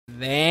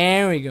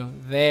There we go.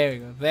 There we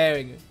go.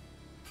 Very good.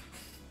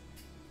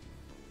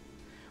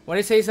 What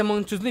I say is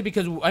Among to Sleep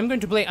because I'm going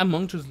to play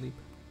Among to Sleep.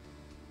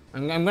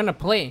 I'm gonna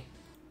play.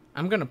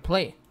 I'm gonna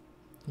play.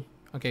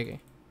 Okay, okay.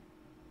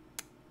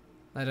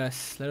 Let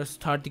us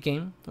start the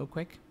game real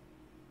quick.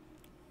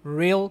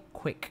 Real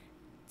quick.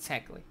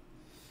 Exactly.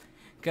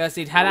 Cause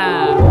it had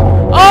a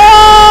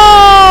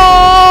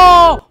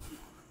oh!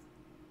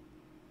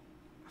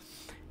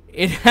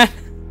 It had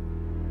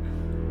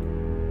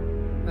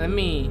Let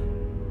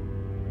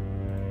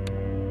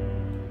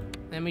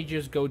me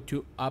just go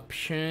to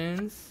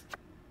options.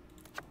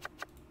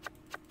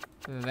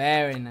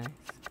 Very nice.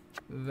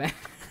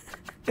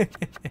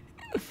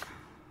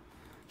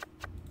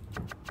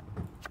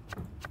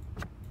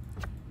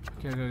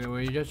 Okay,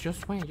 wait,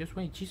 just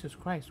wait, Jesus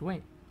Christ,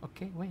 wait.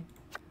 Okay, wait.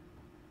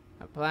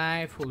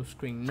 Apply full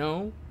screen,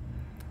 no.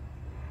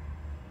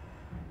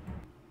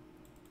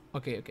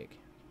 Okay.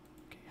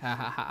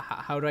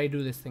 How do I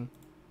do this thing?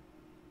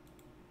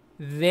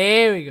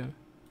 There we go.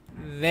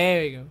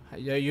 There we go.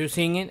 Are you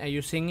seeing it? Are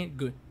you seeing it?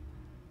 Good.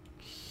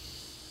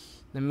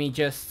 Let me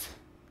just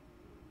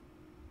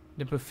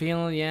the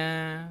profile,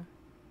 yeah.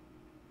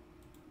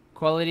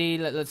 Quality.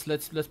 Let's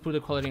put the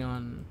quality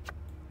on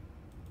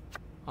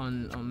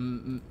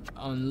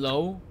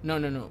low.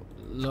 No.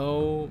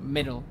 Low,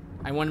 middle.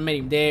 I want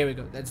medium. There we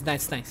go. That's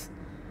nice.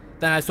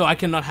 Then so I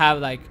cannot have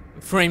like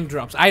frame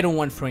drops. I don't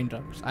want frame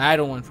drops.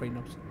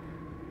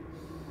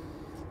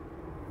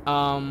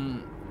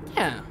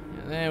 Yeah.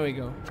 There we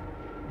go.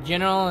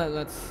 General.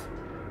 Let's.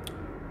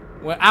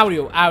 Well,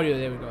 audio.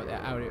 There we go.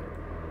 There, audio.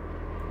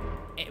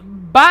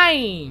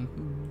 Bye.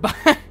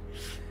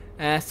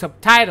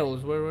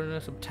 Subtitles. Where were the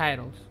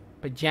subtitles?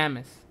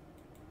 Pajamas.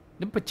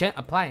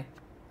 Apply.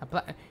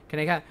 Can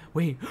I get?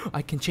 Wait,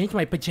 I can change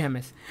my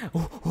pajamas.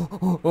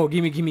 Oh,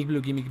 give me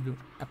blue.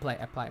 Apply.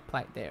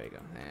 There we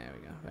go.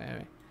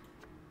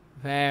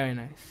 Very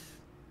nice.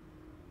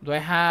 Do I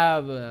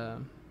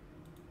have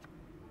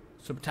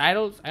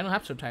subtitles? I don't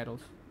have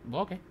subtitles.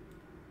 Well, okay.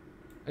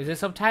 Is there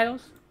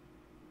subtitles?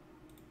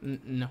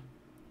 No.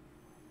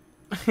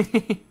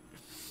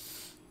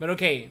 But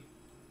okay.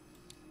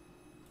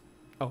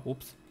 Oh,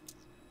 oops.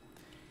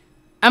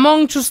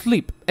 Among to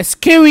Sleep, a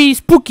scary,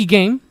 spooky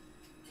game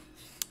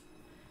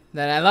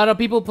that a lot of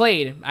people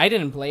played. I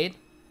didn't play it,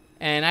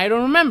 and I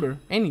don't remember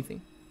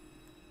anything.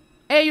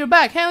 Hey, you're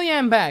back! Hell yeah,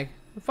 I'm back!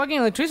 The fucking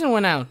electricity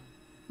went out.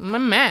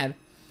 I'm mad.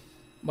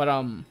 But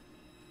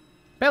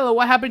Pelo,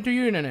 what happened to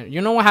your internet?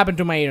 You know what happened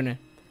to my internet?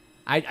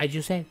 I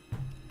just said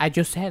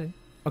it.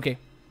 Okay.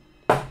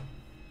 I'm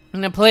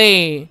gonna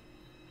play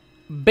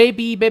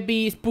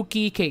Baby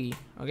Spooky Keggy.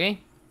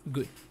 Okay?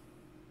 Good.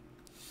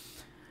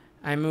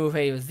 I move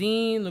A to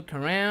Z, look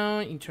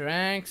around,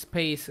 interact,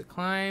 space,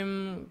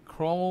 climb,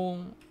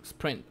 crawl,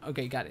 sprint.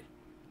 Okay, got it.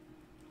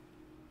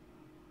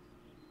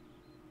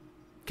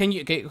 Can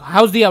you? Okay,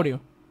 how's the audio?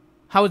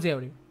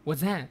 What's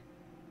that?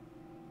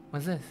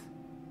 What's this?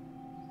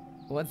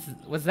 What's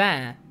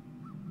that?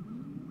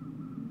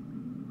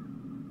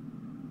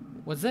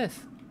 What's this?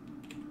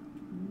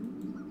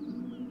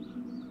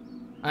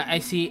 I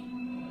see.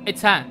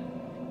 It's a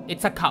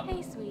cup.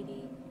 Hey,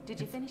 sweetie.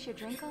 Did you finish your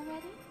drink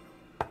already?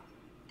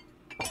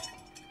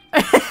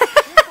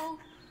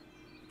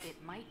 It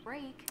might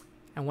break.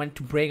 I want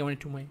to break. Now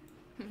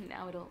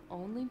it'll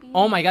only be.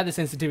 Oh my god, the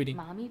sensitivity.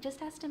 Mommy just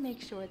has to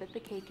make sure that the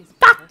cake is.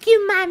 Fuck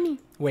you, mommy.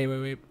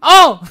 Wait.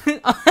 Oh!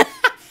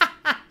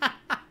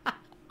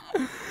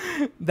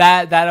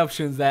 that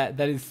options that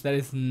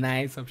is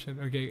nice option.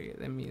 Okay,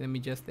 let me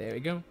just there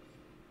we go.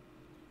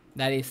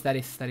 That is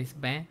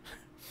bad.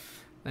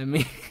 Let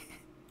me.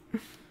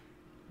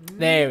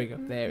 There we go.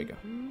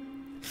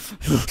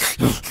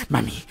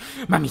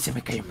 Mami se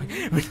me cayó.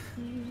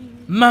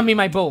 Mami,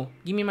 my bowl.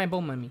 Give me my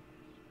bowl, mami.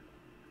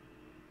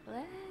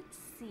 Let's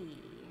see.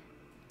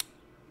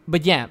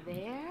 But yeah,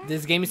 There.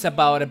 this game is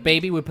about a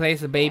baby. We play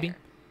as a baby,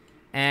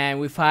 and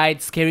we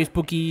fight scary,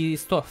 spooky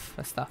stuff.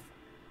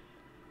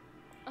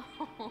 Oh,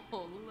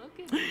 look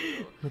at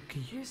you. Look at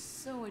you. You're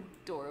so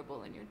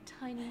adorable in your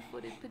tiny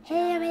footed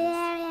pajamas.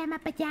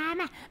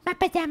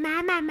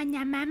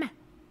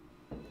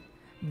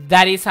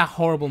 That is a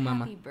horrible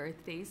mama. Happy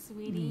birthday,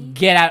 sweetie.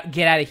 Get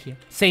out of here.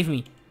 Save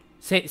me.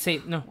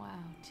 Say no. Wow,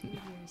 2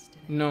 years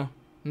today. No.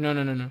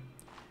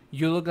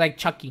 You look like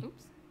Chucky.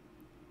 Oops.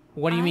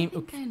 What do you mean? I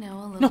think I know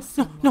a little No.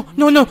 someone No.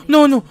 who's ready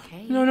for some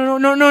cake.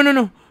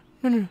 No.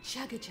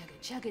 Chugga,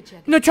 chugga,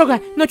 chugga.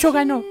 No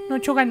choga, no.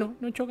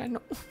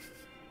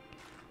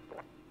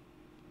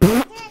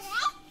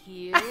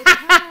 Here it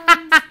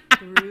comes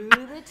through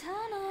the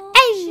tunnel.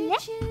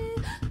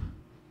 Choo-choo.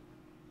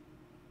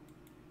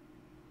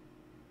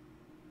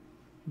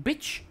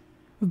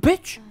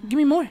 Bitch, give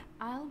me more.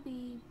 I'll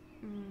be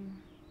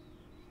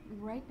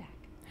right back.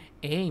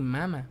 Hey,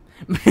 mama.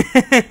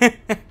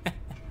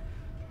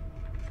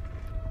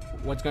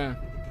 What's going on?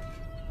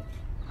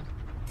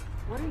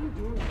 What are you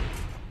doing?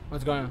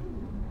 What's going on?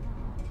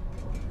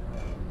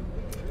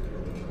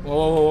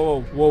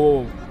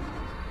 Whoa.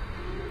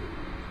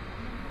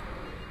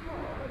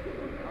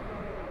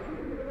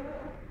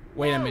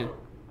 Wait a minute.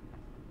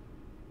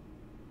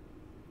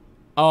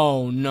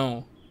 Oh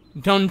no!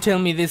 Don't tell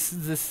me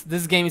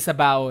this game is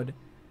about.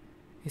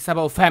 It's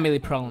about family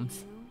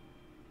problems.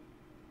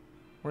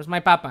 Where's my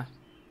papa?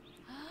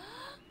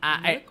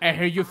 I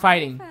heard you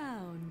fighting.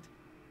 Found.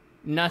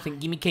 Nothing.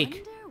 Give me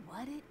cake. Wonder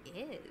what it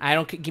is. I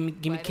don't. Give me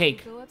Why don't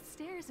cake. we go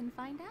upstairs and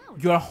find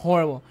out. You are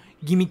horrible.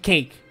 Give me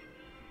cake.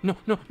 No.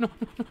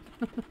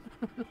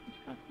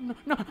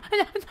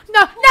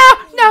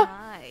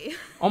 My.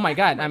 Oh my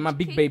god, How I'm a much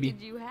big cake baby.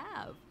 Did you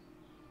have?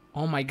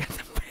 Oh my god,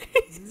 the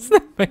face. The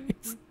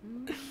face.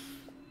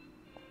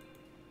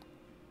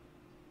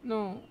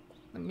 No.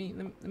 Let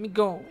me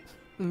go.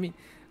 Let me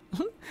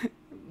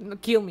no,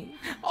 kill me.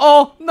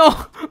 Oh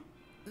no.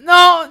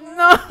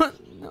 No.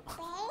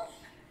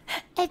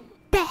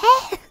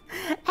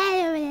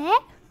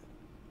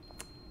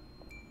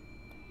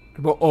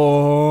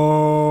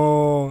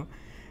 Oh,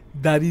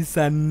 that is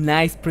a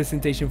nice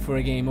presentation for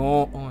a game.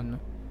 Oh no.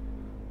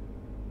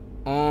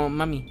 Oh,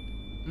 mommy.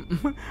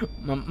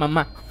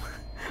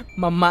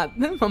 Mama,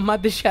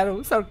 the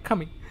shadows are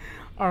coming.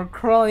 Are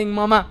crawling,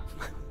 mama.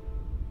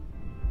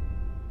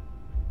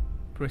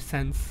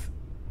 Presents.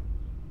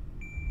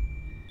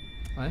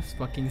 Oh, that's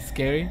fucking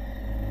scary.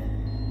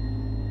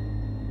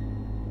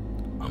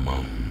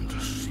 Among the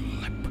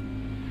slip.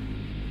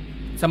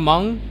 It's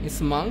among? It's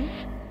among?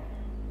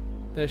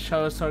 The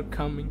shadows are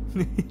coming.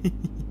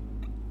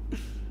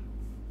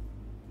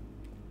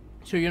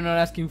 So you're not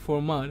asking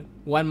for mod?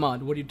 One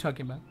mod? What are you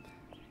talking about?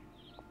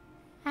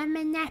 I'm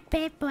a nice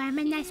people. I'm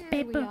a nice Here we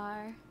people.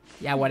 are.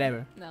 Yeah,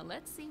 whatever. Now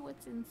let's see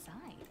what's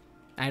inside.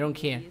 I don't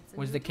care. Maybe it's a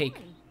Where's new the cake?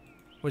 toy.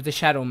 Where's the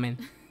shadow man?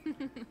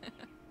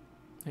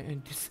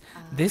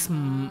 This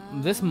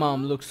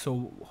mom looks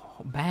so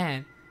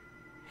bad.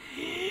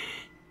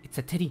 It's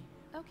a teddy.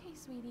 Okay,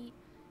 sweetie.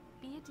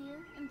 Be a dear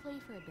and play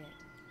for a bit.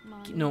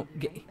 Mommy No, will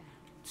be right back.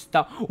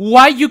 stop.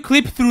 Why you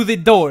clip through the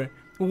door?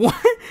 What?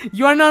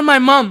 You are not my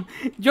mom.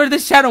 You're the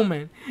shadow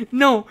man.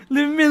 No,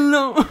 leave me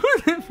alone.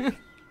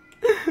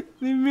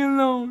 Leave me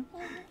alone.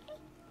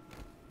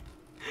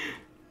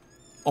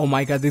 Oh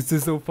my god, this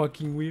is so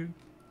fucking weird.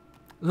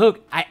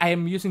 Look, I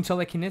am using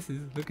telekinesis.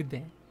 Look at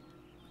that.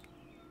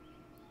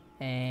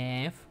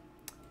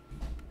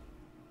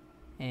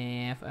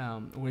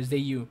 Where's the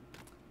U?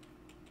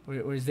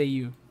 Where's the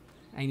U?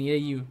 I need a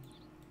U.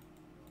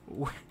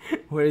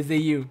 Where's the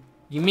U?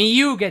 Give me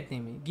U,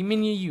 goddammit. Give me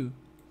new U.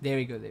 There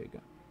we go, there we go.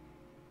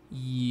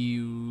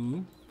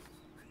 U.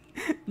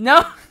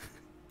 No!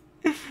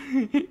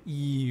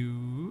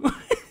 U.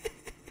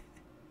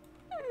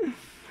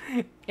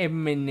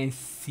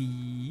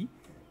 MNC.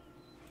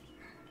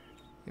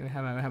 We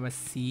have a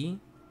C.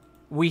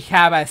 We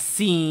have a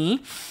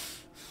C.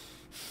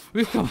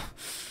 We have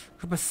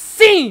a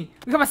C.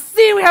 We have a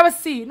C. We have a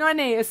C. No, an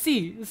A. A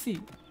C. A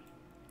C.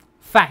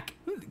 Fact.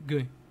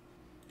 Good.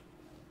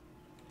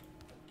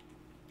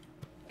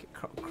 Okay,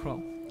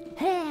 crawl.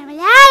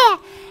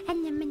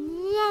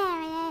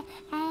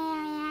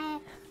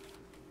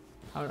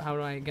 How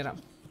do I get up?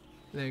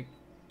 There.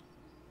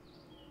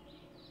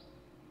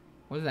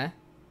 What was that?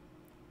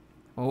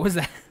 What was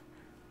that?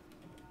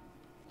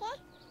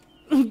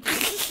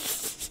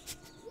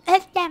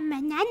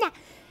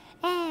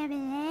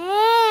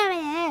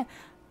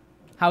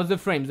 How's the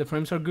frames? The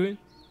frames are good.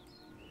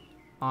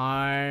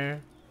 R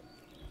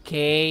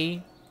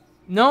K.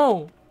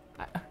 No.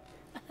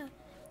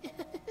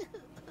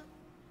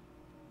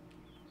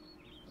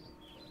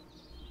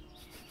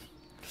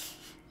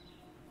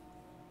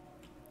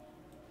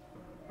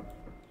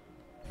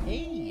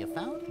 Hey, you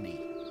found me.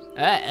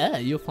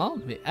 You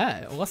found me.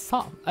 What's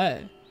up?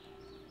 My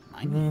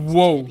name's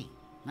Whoa. Teddy.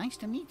 Nice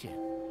to meet you.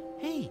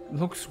 Hey,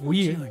 Looks what's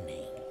weird. your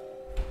name?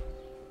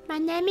 My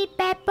name is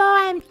Peppo.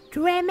 I'm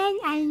streaming.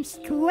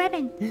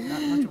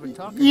 Not much of a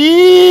talker.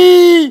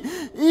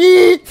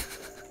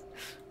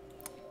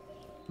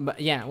 But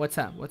yeah, what's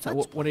up? What's up?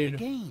 What are you doing?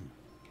 Game.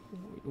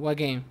 What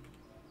game?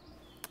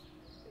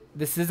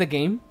 This is a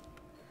game?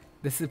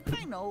 This is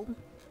I know.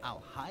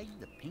 I'll hide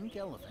the pink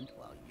elephant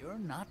while you're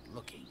not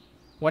looking.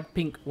 what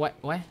pink? What?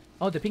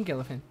 Oh, the pink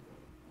elephant.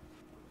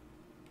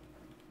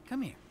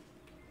 Come here.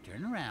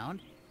 Turn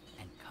around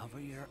and cover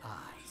your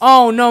eyes.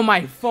 Oh no,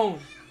 my phone.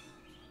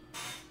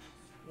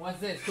 What's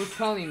this? Who's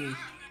calling me?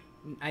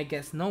 I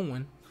guess no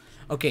one.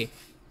 Okay.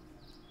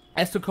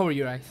 Has to cover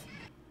your eyes.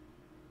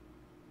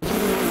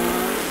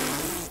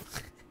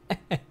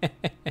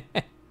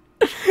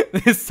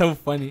 This is so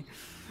funny.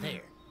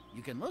 There.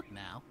 You can look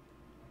now.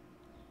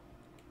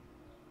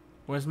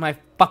 Where's my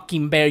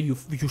fucking bear? You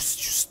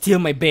steal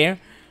my bear?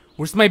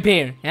 Where's my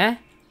bear? Huh?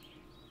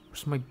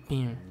 Where's my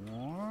bear?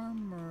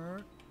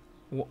 Warmer.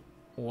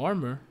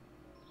 Warmer?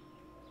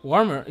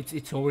 Warmer?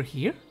 It's over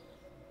here?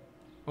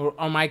 Or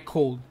am I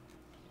cold?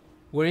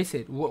 Where is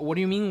it? What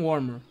do you mean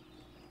warmer?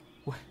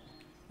 What?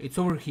 It's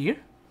over here?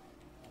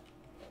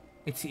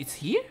 It's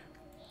here?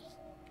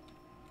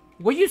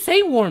 What you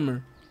say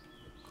warmer?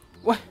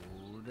 What?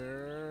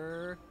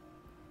 Colder.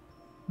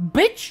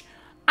 Bitch!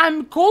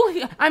 I'm cold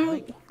here. I'm...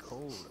 Quite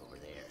cold over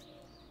there.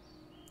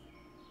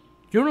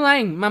 You're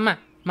lying, mama.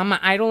 Mama,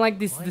 I don't like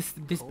this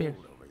Quite bear.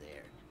 cold over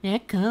there. Yeah,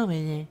 cold over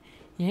there.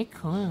 Yeah,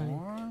 come on.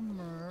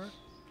 Warmer.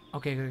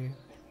 Okay, okay.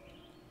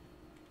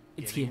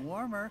 It's here. Getting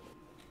warmer.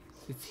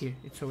 It's here.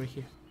 It's over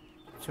here.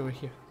 It's over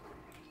here.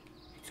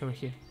 It's over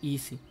here.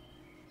 Easy.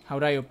 How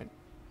do I open?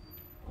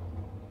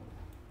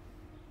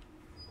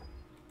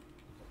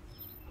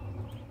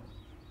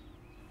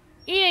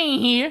 It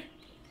ain't here.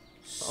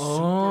 Super warm.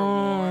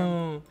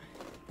 Oh,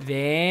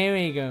 there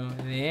we go.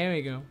 There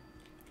we go.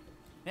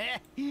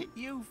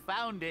 You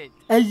found it.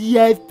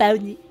 Yeah, I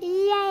found it.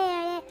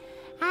 Yeah,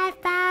 I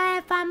found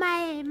it for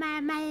my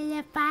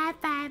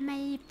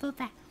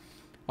poopa.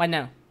 What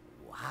now?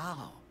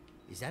 Wow.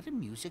 Is that a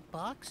music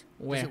box?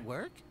 Where? Does it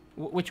work?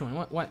 Which one?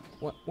 What?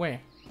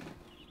 Where?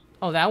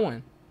 Oh, that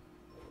one.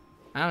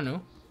 I don't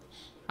know.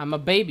 I'm a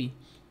baby.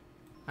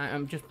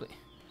 I'm just.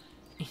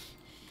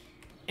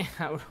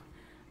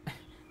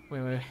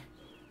 Wait.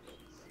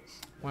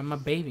 Why am I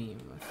baby?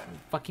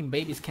 Fucking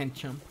babies can't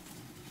jump.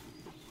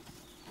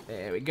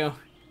 There we go.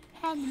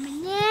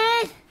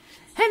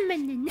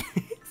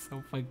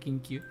 So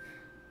fucking cute.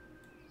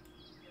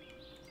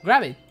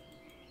 Grab it.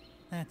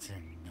 That's a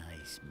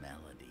nice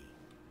melody.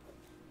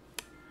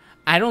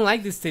 I don't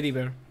like this teddy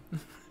bear.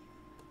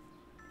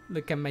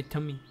 Look at my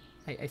tummy.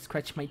 I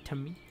scratch my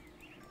tummy.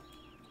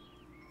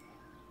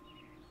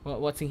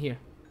 What's in here?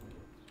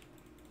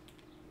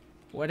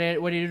 What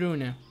do you do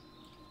now?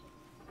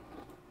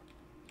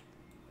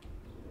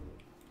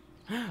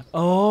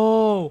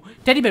 Oh,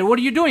 teddy bear, what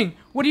are you doing?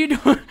 What are you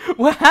doing?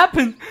 What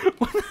happened?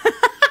 What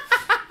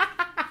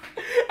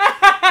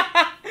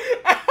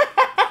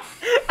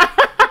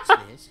What's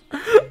this?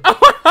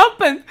 what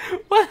happened?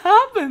 What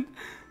happened?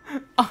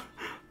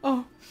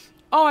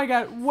 Oh my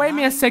god, wait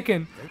me a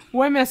second.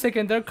 Wait me a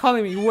second, they're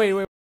calling me.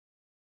 Wait.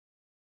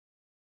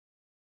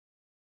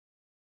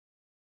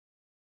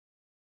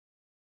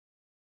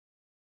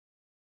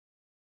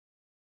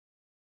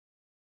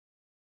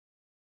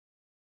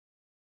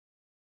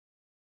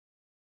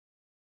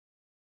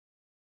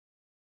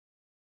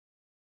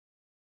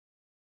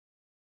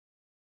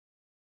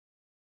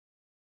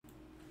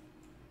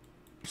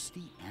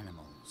 Thirsty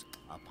animals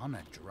upon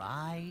a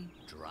dry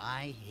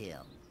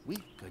hill. We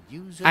could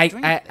use a I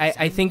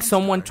drink think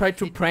someone tried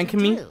to prank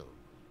me.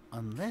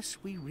 Unless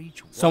we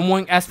reach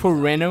Someone asked for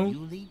Reno.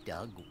 newly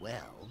dug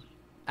well.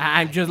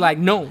 I'm just like,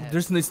 no,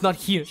 it's not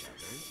here.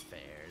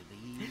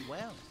 Fairly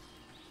well.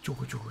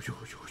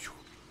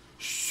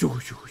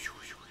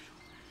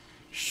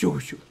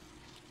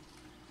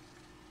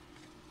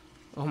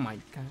 Oh my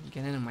god,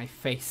 get out of my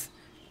face.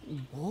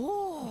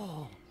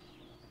 Oh,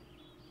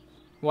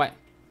 What?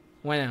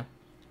 What now?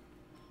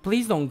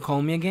 Please don't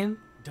call me again.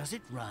 does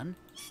it run?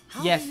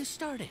 How Yes. do you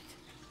start it?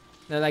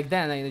 They're like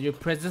that, like you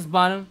press this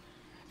button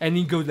and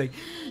it goes like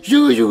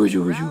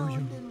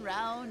Round and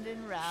round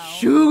and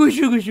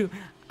round.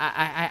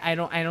 I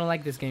don't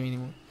like this game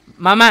anymore.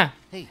 Mama,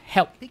 Hey,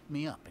 help. pick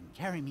me up and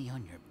carry me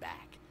on your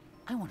back.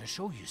 I want to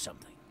show you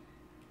something.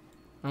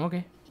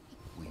 Okay.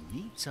 We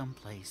need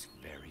someplace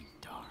very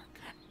dark.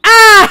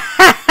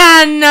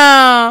 Ah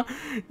no,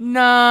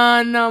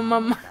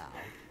 mama. About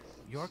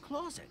your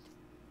closet.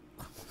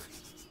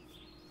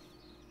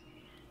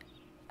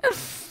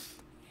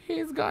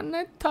 He's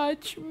gonna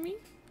touch me.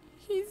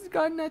 He's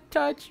gonna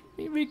touch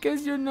me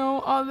because you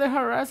know all the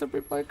harasser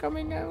people are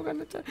coming out.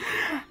 Gonna touch.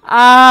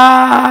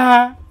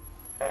 Ah!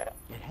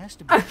 It has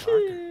to be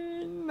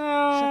darker.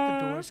 No.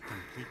 Shut the doors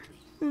completely.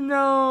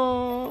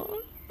 No.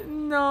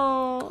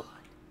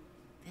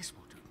 This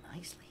will do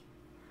nicely.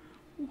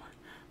 What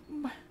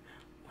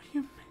do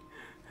you mean?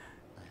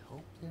 I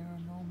hope there are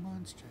no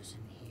monsters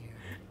in here.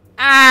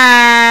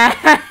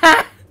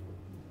 Ah!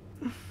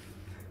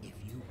 If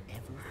you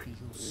ever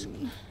feel safe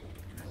in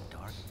a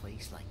dark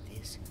place like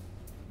this,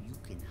 you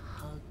can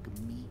hug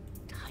me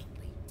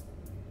tightly.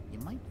 You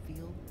might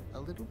feel a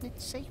little bit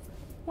safer.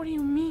 What do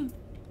you mean?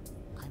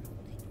 I don't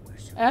think we're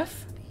supposed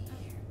F? to be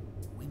here.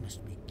 We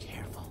must be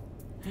careful.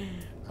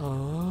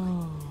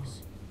 Oh.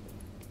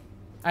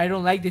 I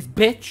don't like this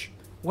bitch.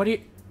 What do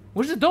you...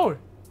 Where's the door?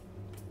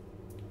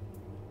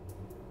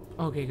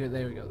 Okay, good.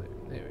 There we go.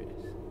 There it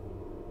is.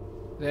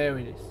 There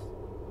it is.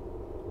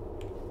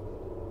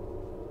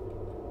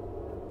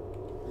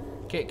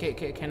 Okay,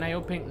 can I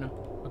open? No.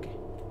 Okay.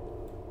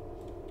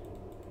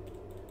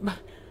 But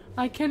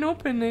I can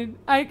open it.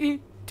 I can...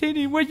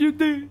 Teddy, what you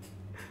do?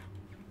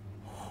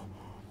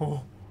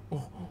 Oh,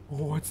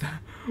 what's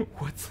that?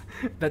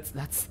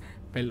 That's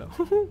Pelo.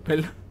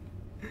 Pelo.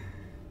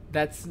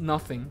 That's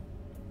nothing.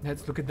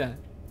 Look at that.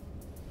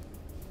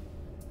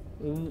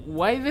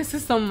 Why this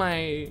is on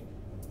my...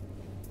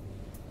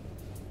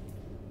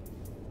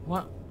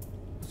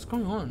 What's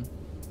going on?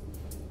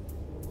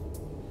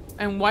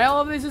 And why all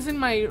of this is in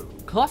my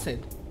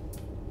closet?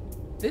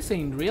 This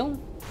ain't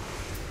real.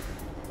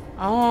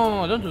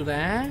 Oh, don't do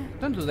that.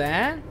 Don't do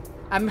that.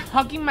 I'm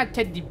hugging my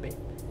teddy bear.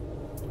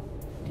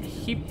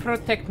 He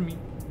protect me.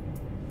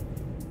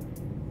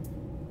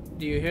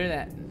 Do you hear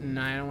that?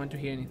 No, I don't want to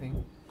hear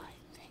anything. I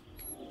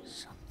think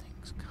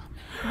something's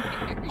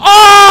coming.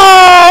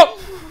 Oh!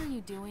 What are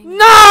you doing?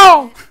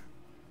 No!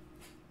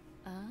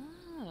 Oh,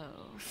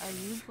 are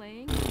you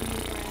playing with your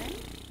friend?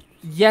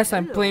 Yes,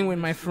 I'm Hello, playing with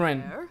my Miss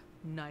friend. Rare.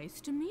 Nice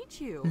to meet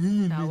you.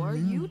 How are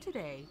you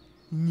today?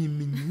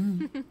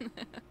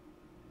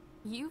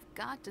 You've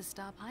got to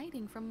stop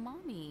hiding from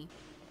Mommy.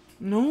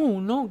 No,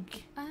 no,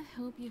 I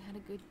hope you had a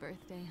good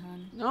birthday,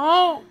 hon.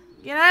 no!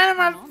 Get out of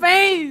my Mommy would be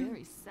face!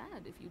 very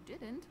sad if you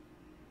didn't.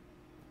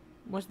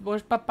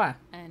 Where's Papa?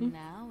 And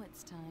now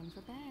it's time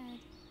for bed.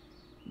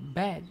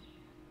 Bad.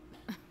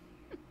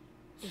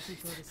 If you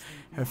go to sleep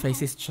Her now,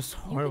 face is just you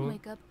can horrible.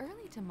 wake up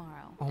early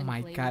tomorrow. Oh and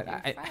my play god,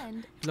 with your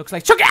friend. it looks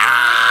like Chucky.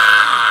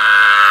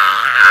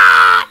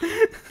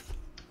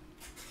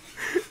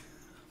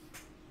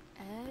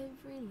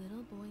 Every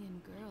little boy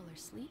and girl are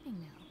sleeping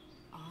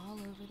now, all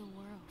over the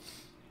world,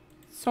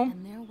 So,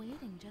 and they're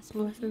waiting just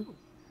for blessed. you.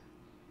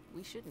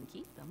 We shouldn't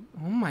keep them.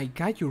 oh my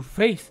god, your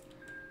face.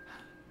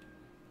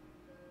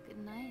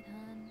 Good night,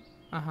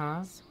 hon.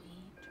 Uh-huh.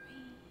 Sweet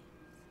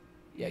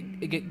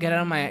dreams. Yeah, get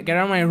out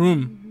of my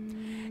room.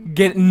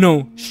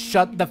 No,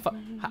 shut the fuck.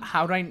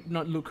 How do I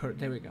not look her?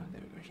 There we go.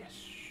 Yes.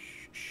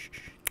 Shh.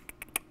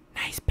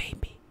 Nice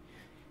baby.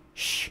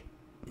 Shh.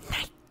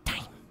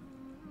 Nighttime.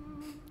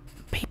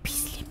 Baby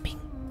sleeping.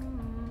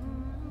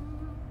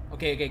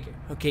 Okay.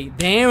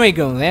 There we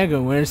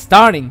go. We're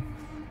starting.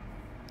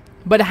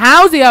 But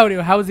how's the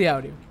audio?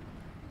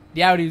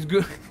 The audio is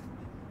good.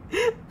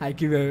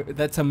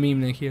 That's a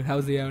meme like here.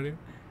 How's the audio?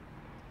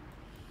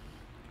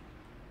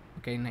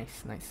 Okay,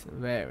 nice.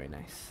 Very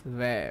nice.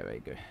 Very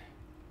good.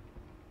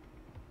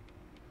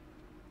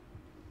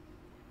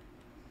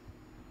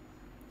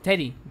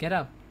 Teddy, get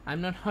up.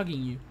 I'm not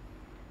hugging you.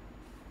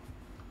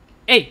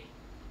 Hey!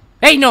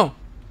 No!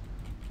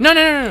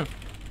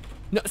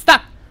 No,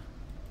 stop!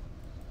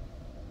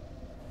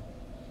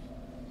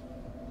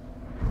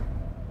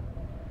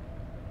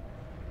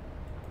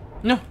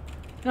 No.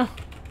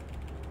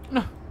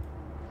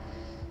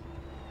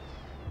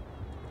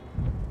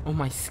 Oh,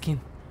 my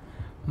skin.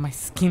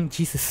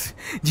 Jesus.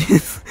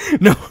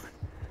 No.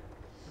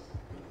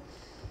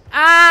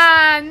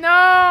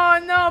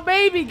 No,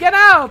 baby, get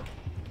out!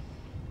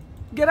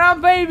 Get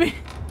out, baby!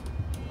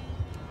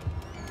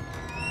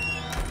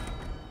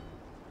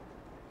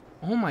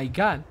 Oh my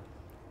god.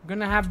 I'm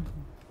gonna have...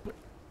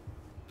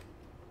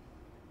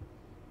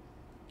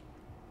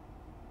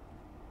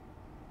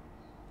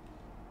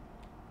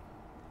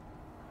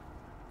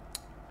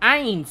 I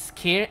ain't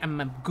scared. I'm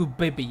a good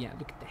baby. Yeah,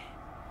 look at that.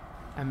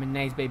 I'm a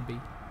nice baby.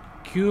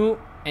 Q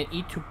and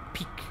E to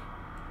peek.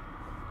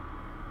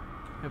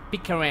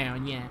 Peek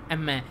around, yeah.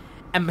 I'm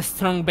a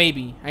strong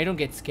baby. I don't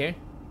get scared.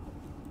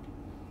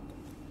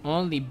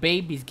 Only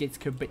babies get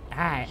scared, but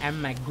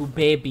I'm a good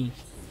baby.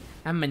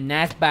 I'm a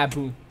nice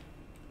babu.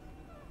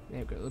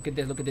 There we go. Look at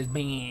this.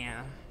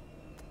 Bam.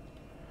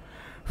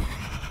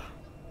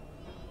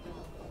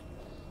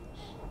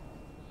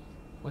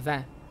 What's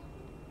that?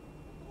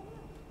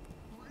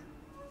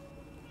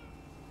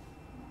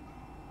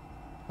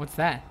 What's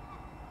that?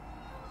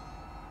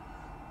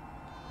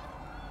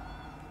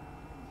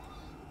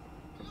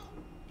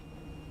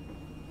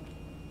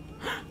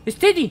 It's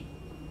Teddy!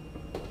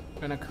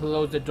 Gonna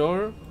close the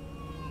door.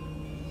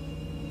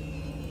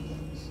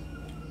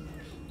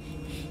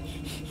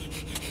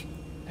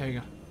 There we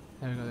go.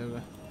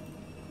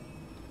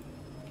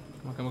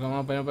 Come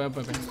on,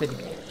 open. It's Teddy.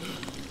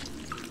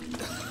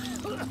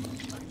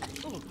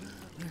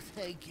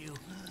 Thank you.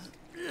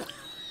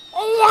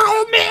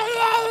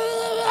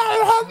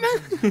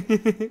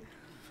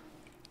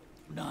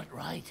 Not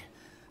right.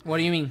 What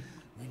do you mean?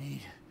 We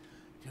need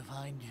to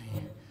find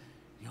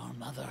your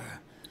mother.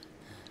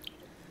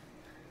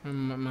 My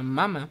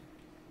mama?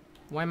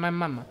 Why my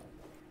mama?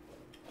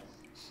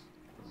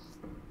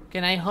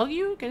 Can I hug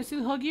you? Can I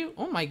still hug you?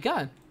 Oh my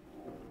god.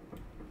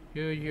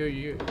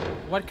 You.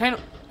 What kind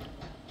of...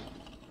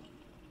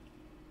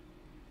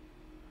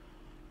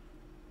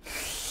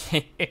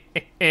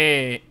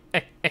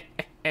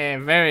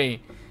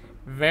 very,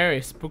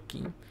 very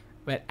spooky.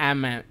 But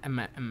I'm a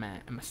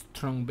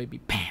strong baby.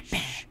 Bam.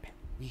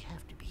 We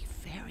have to be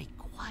very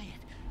quiet.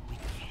 We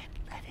can't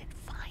let it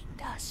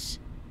find us.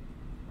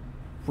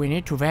 We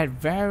need to be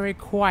very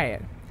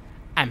quiet.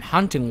 I'm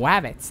hunting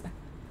rabbits.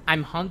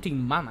 I'm hunting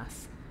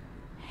mamas.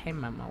 Hey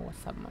mama,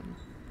 what's up, mama?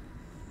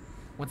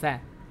 What's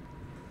that?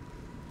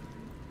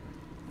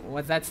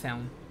 What's that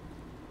sound?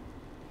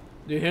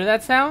 Do you hear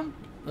that sound?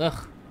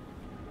 Ugh.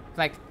 It's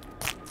like...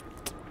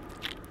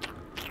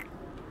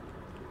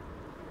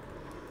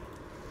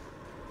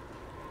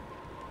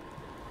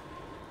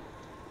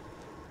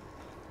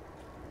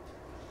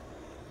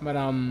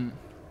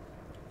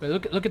 But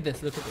look at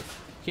this.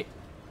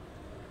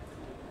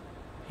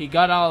 He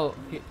got all...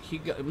 He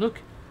got... Look.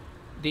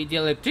 The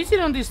electricity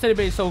on this teddy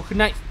bear is so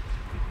nice.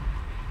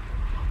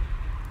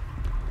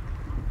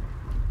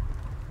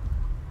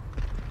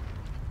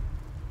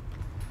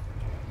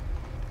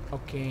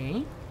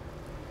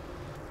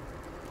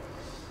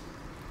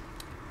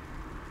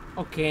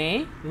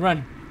 Okay,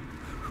 run.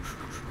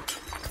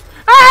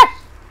 Ah!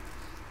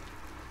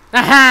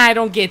 Aha, I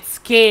don't get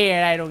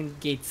scared.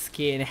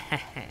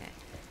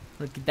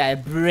 Look at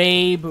that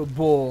brave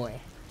boy.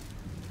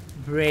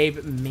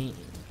 Brave me.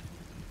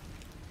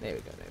 There we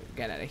go. There we go.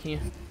 Get out of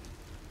here.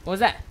 What was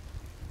that?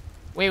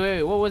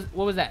 Wait. What was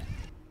that?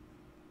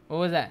 What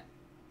was that?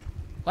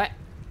 What?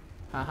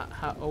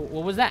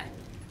 What was that?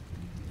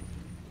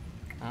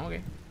 Oh,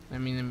 okay. Let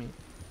me.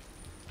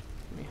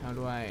 How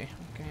do I?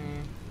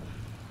 Okay.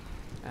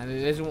 And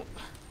there's one.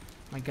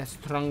 My God,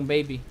 strong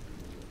baby.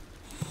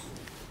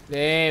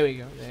 There we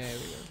go.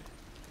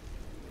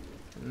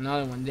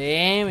 Another one.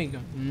 There we go.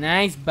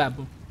 Nice,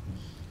 babu.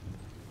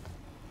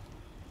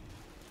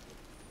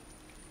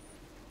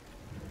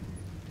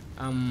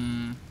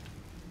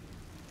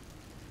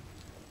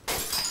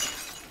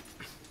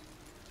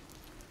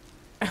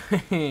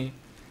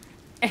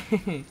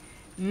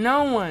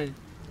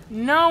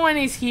 No one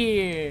is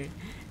here.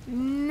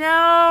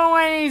 No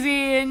one is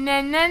here.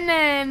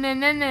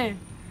 No.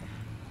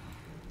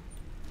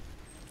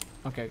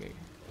 Okay.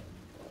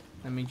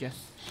 Let me just.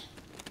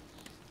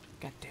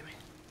 God damn it.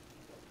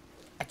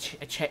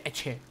 A chair.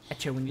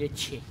 We need a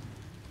chair.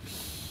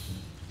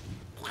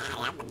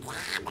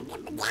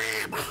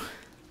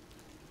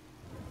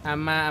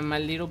 I'm a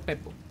little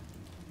Peppo.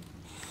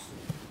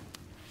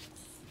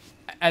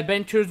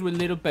 Adventures with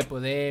little Peppo.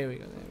 There we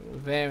go.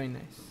 Very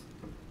nice.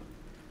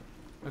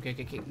 Okay.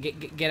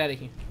 Get out of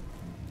here.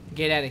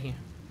 Get out of here.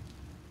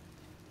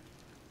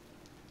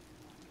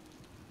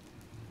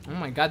 Oh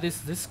my God,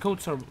 these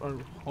coats are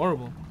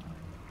horrible.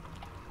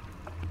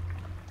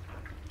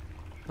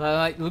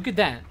 Like, look at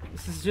that.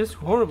 This is just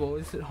horrible.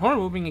 It's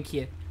horrible being a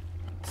kid.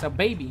 It's a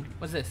baby.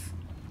 What's this?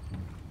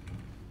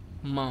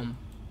 Mom.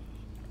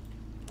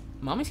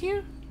 Mom is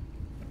here?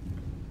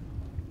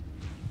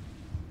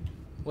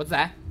 What's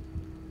that?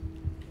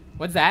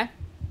 What's that?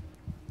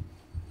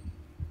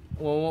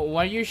 Well,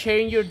 why are you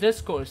sharing your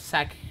Discord,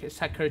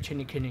 Sakura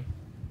Chinikini?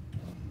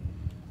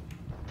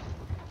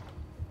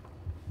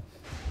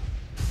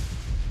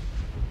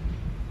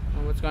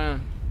 Oh, what's going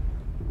on?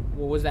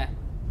 What was that?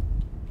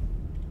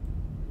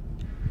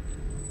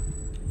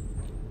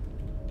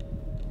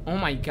 Oh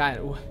my God,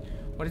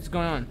 what is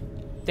going on?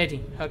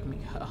 Daddy, hug me.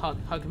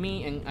 Hug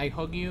me, and I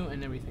hug you,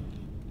 and everything.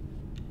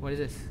 What is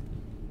this?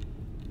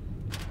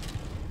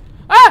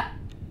 Ah!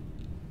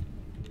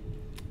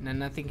 No,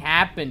 nothing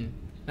happened.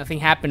 Nothing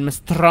happened. I'm a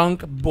strong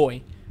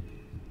boy.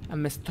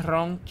 I'm a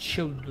strong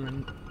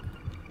children.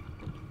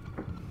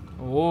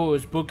 Oh,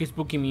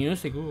 spooky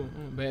music. Ooh,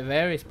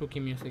 very spooky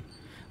music.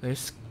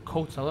 There's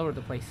coats all over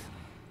the place.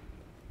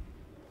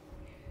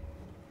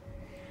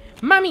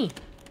 Mommy!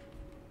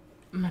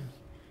 Mommy.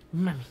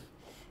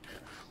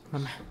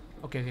 Mama.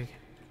 Okay.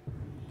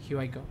 Here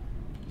I go.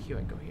 Here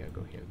I go. Okay,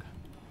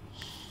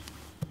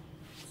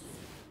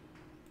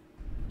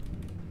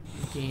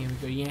 here we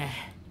go. Yeah.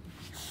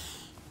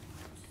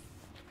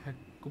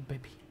 Good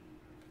baby.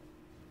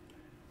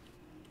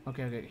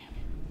 Okay.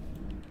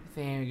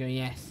 There we go.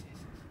 Yes.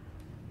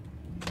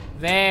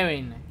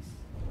 Very nice.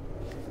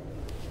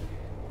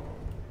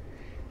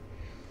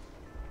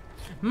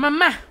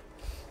 Mama.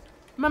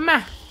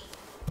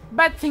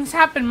 Bad things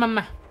happen,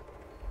 Mama.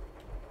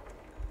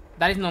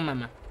 That is not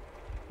Mama.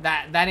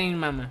 That ain't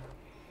Mama.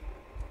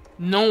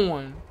 No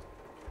one.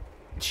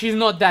 She's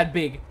not that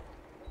big.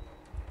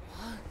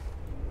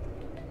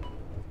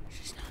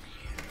 She's not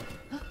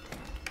here.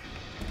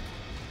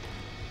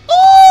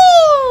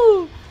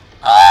 Ooh!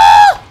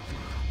 Oh!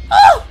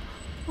 Oh!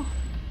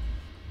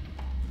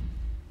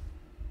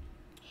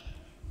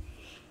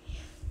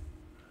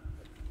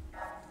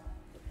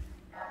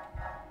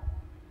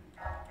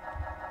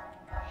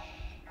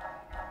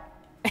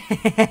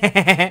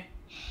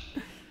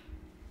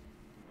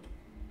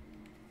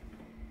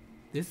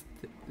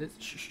 This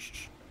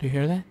shh. Do you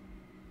hear that?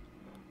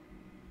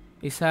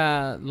 It's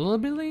a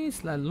lullaby?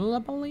 It's la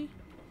lullaby?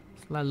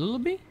 It's la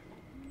lullaby?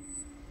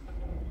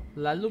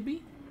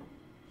 Lullaby?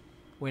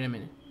 Wait a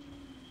minute.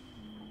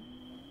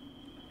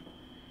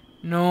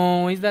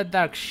 No, is that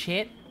dark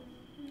shit?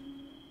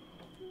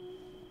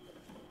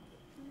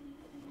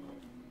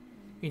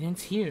 It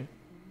ends here.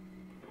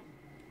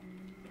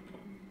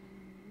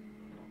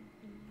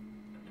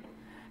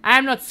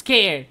 I'm not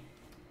scared.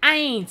 I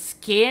ain't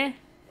scared.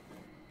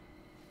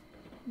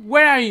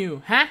 Where are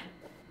you, huh?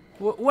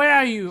 Where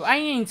are you? I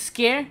ain't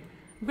scared.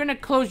 I'm gonna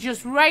close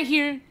just right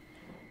here.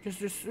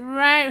 Just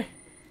right.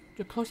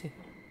 Just close it.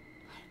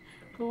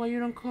 Go while you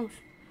don't close.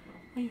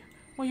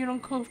 Why you don't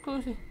close?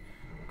 Close it.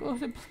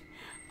 Close it, please.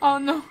 Oh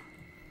no.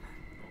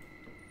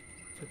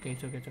 It's okay.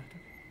 It's okay.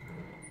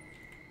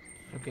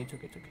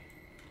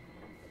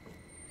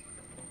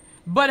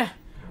 But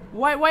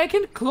why I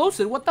can't close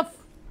it? What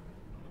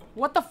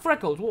the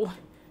freckles?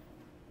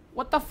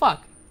 What the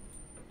fuck?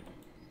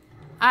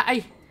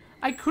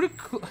 I couldn't.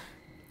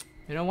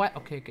 You know what?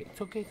 Okay.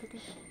 It's okay.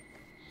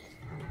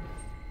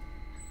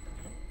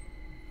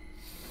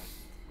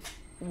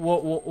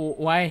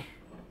 Why?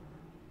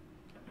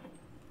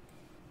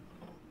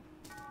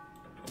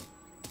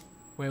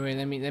 Wait.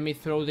 Let me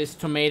throw this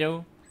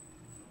tomato.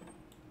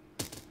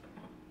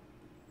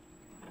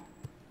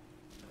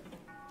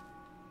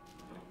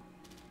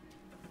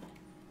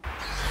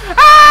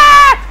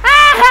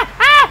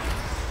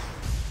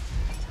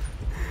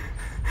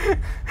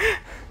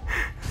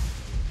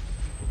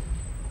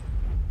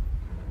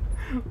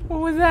 What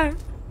was that?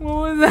 What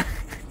was that?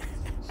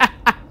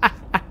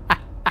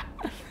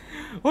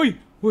 Oi,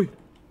 oi.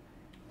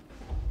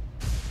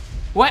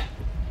 What?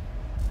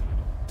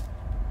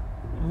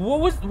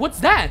 What's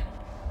that?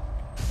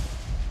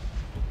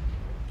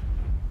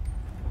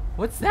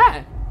 What's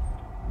that?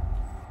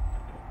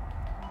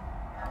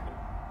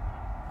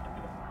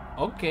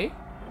 Okay.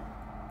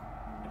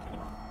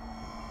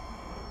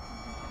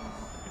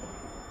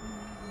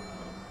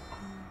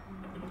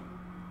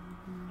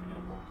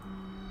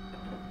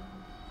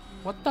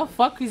 What the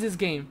fuck is this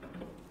game?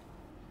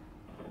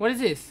 What is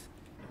this?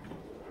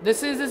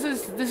 This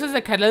is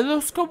a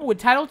kaleidoscope with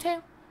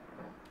tattletale?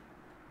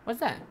 What's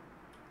that?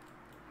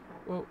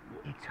 Well,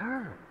 It's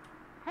her.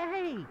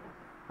 Hey,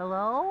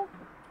 hello?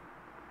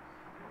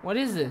 what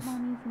is this?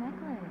 Mommy's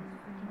necklace.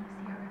 Can you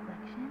see our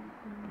reflection?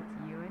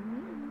 It's you and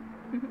me.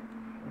 It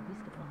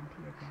used to belong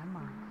to your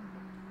grandma.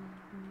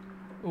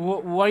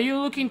 What are you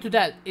looking to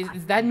that? Is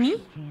that me?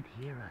 She can't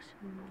hear us,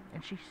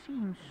 and she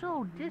seems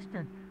so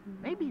distant.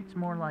 Maybe it's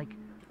more like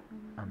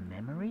a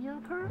memory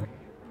of her?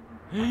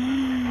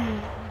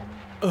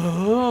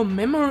 Oh,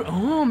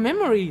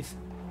 memories.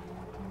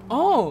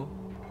 Oh,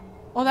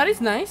 that is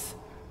nice.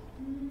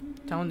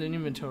 Found in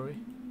inventory.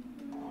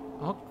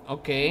 Oh,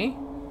 okay.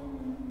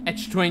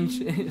 It's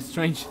strange,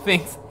 strange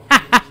things.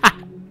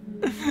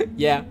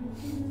 Yeah.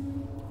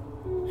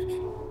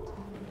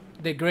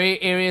 The gray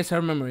areas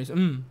are memories.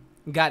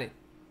 Got it.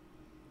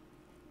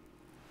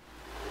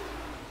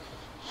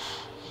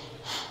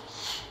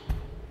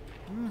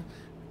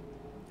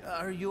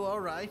 Are you all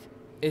right?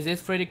 Is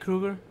this Freddy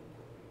Krueger?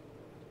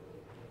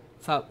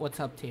 What's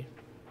up here?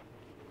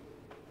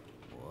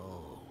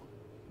 Whoa,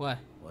 What?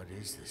 what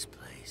is this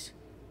place?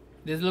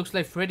 This looks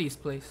like Freddy's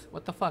place.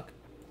 What the fuck?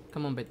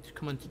 Come on, bitch.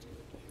 Come on, Teddy.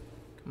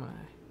 Come on.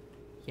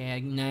 Yeah,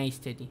 nice,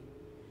 Teddy.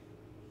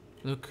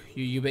 Look,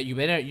 you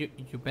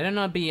better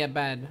not be a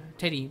bad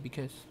Teddy,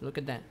 because look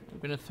at that. I'm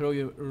gonna throw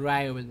you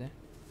right over there.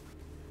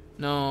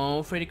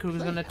 No, Freddy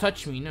Krueger's gonna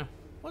touch me. No,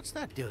 What's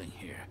that doing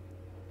here?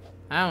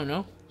 I don't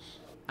know.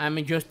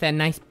 I'm just a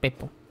nice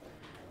people.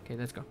 Okay,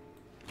 let's go.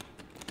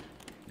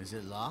 Is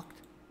it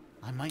locked?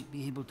 I might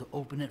be able to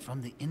open it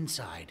from the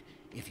inside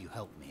if you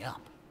help me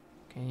up.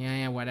 Okay,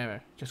 yeah,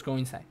 whatever. Just go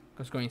inside.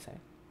 Just go inside.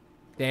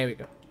 There we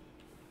go.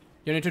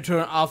 You need to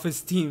turn off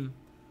Steam.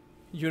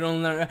 You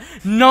don't learn.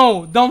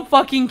 No, don't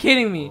fucking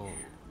kidding me. Oh,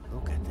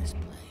 look at this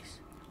place.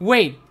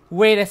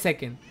 Wait a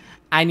second.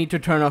 I need to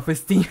turn off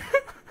Steam.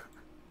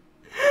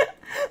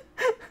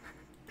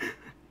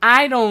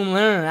 I don't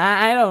learn.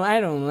 I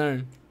don't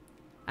learn.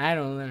 I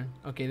don't learn.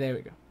 Okay, there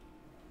we go.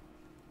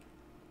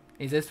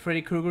 Is this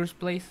Freddy Krueger's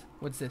place?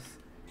 What's this?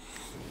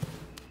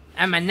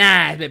 I'm a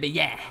nice baby,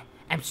 yeah.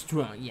 I'm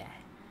strong, yeah.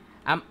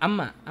 I'm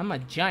a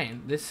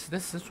giant. This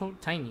is so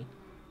tiny.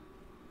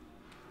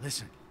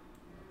 Listen.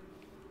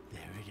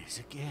 There it is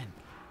again.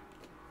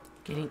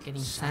 Get Sounds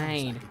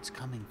inside. like it's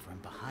coming from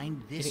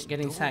behind this Get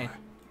inside. door.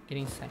 Get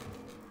inside.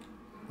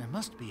 There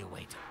must be a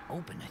way to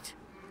open it.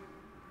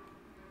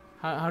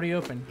 How do you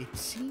open? It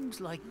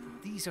seems like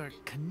these are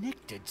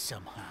connected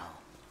somehow.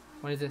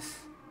 What is this?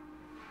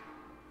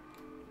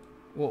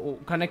 Well,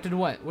 connected to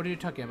what? What are you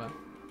talking about?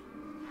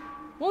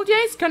 Well, yeah,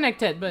 it's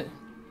connected, but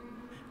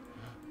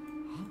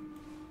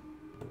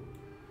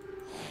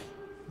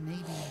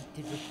Maybe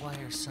it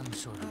requires some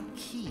sort of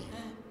key.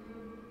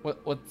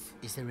 what's?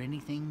 Is there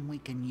anything we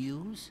can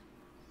use?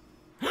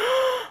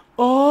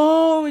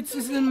 Oh, it's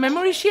the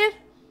memory shit.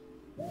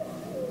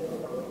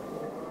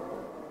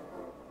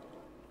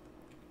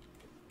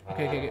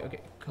 Okay.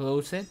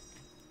 Close it.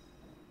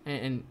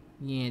 And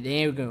yeah,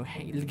 there we go.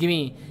 Hey,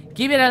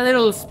 give it a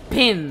little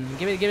spin.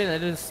 Give it a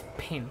little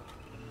spin.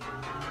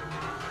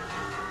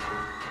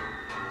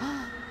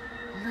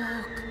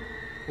 Look,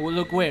 Oh,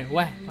 look where?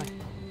 What?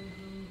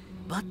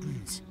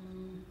 buttons.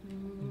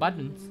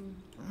 Buttons.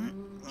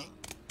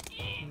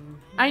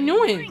 I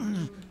knew it.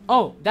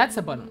 Oh, that's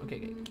a button.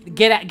 Okay.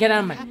 Get out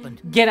of my.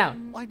 Happened? Get out.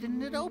 Why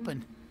didn't it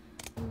open?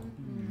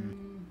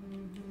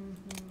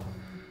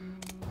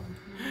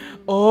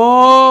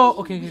 Oh,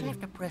 okay. You have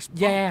to press both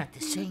Yeah. at the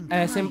same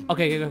time. Same.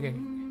 Okay.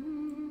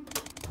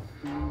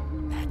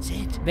 That's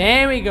it.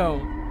 There we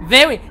go.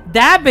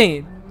 Dab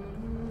it.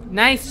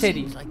 Nice,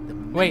 Teddy. Seems like the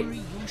Wait, memory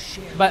you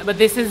shared but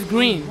this is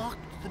green locked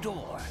the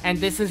door. and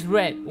this is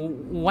red.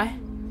 What?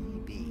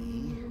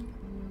 Maybe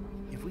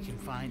if we can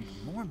find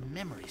more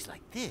memories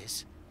like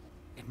this,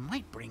 it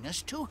might bring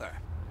us to her.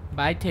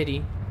 Bye,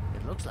 Teddy.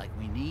 It looks like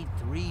we need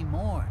 3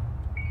 more.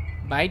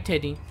 Bye,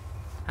 Teddy.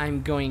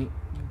 I'm going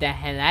the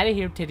hell out of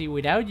here, Teddy,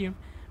 without you.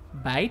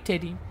 Bye,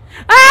 Teddy.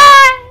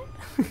 Ah!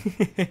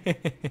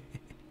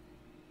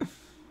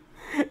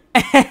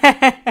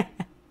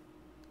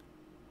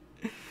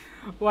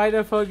 Why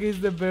the fuck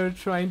is the bear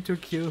trying to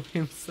kill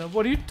himself?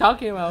 What are you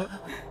talking about?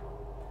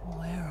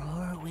 Where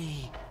are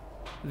we?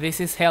 This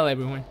is hell,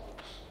 everyone.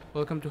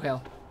 Welcome to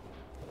hell.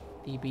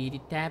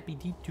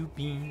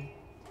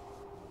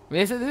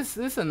 This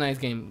is a nice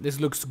game. This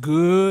looks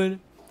good.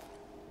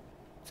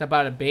 It's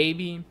about a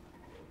baby.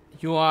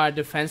 You are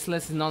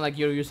defenseless. It's not like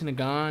you're using a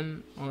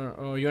gun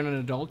or you're an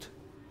adult.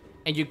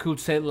 And you could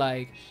say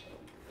like,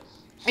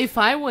 if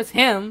I was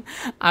him,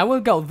 I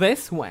would go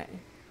this way.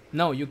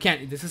 No, you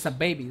can't. This is a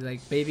baby.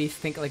 Like, babies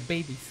think like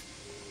babies.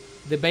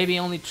 The baby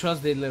only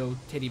trusts the little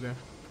teddy bear.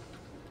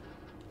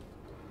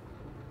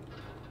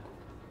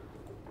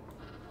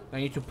 Do I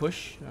need to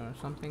push or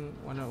something?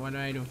 What do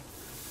I do?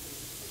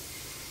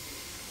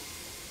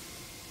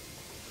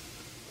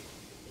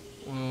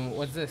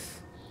 What's this?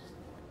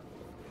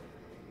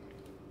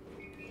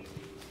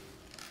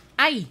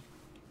 Aye!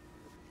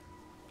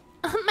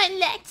 My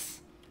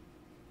legs.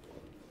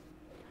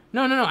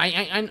 No.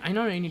 I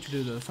know I need to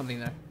do something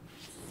there.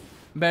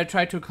 Better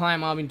try to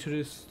climb up into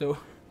this door.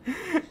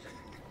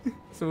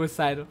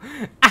 Suicidal.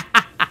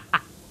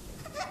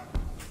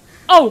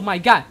 Oh my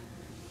god!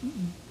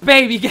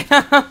 Baby, get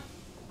up!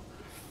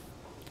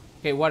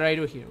 Okay, what do I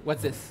do here?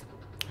 What's this?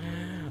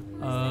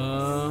 Oh.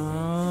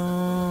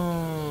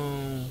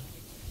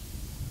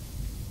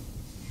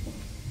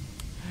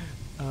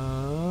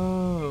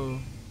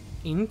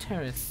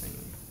 Interesting.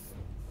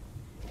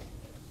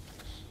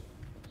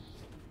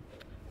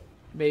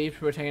 Baby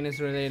protagonist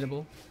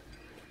relatable.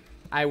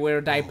 I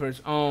wear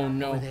diapers. Oh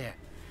no. Over there.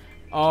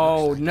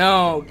 Oh Looks like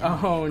no. you can Oh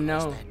cross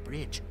no. that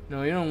bridge.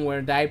 No, you don't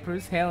wear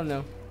diapers. Hell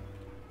no.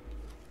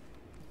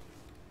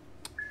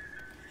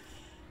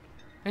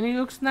 And he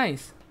looks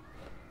nice.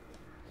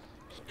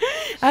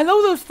 I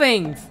love those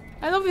things.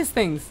 I love these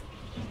things.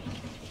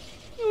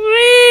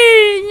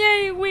 Wee!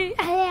 Yay! Wee!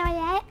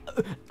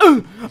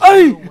 No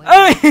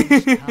way to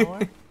use power?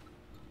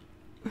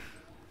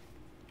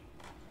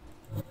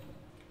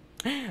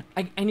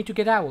 I need to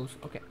get owls.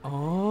 Okay.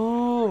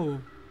 Oh.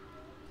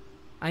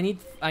 I need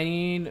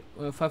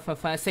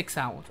 6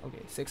 owls.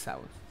 Okay, 6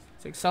 owls.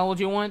 6 owls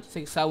you want,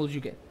 6 owls you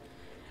get.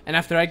 And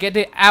after I get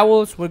the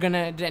owls, we're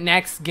gonna the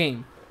next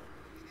game.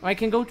 Or I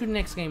can go to the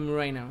next game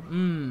right now.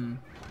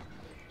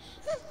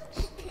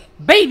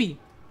 Baby,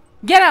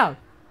 get out!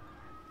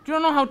 You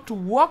don't know how to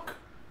walk?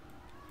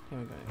 Here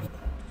we go.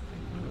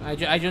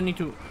 I just need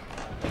to.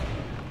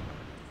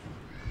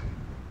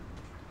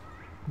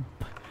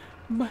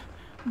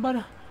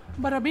 Bada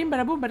bing,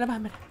 bada boom, bada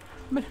bam,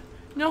 bada.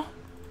 No,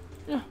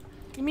 no.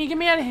 Get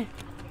me out of here.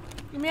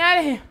 Get me out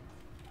of here.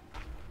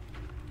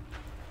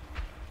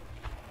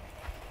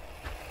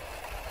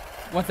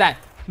 What's that?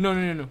 No.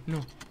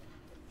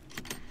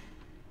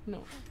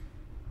 No.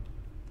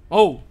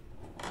 Oh.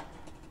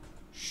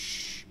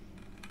 Shh.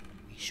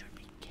 We should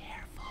be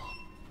careful.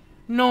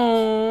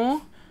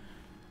 No.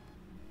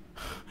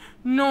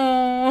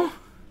 No.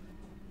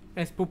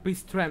 It's Pelo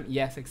Strem.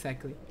 Yes,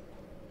 exactly.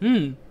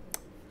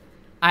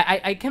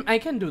 I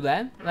can do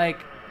that. Like,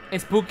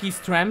 spooky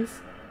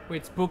streams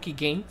with spooky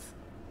games.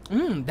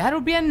 That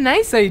would be a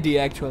nice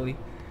idea, actually.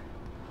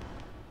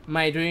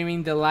 My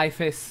dreaming the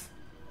life is.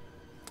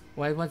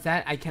 What's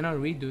that? I cannot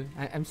read, dude.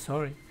 I'm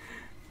sorry.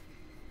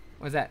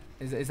 What's that?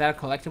 Is that a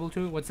collectible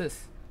too? What's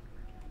this?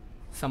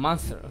 It's a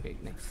monster. Okay,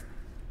 next.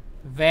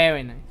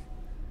 Very nice.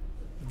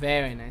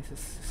 Very nice.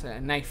 It's a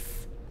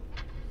knife.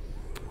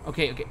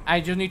 Okay. I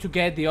just need to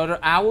get the other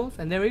owls,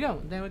 and there we go.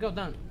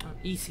 Done.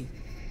 Easy.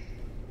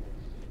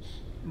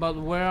 But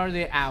where are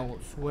the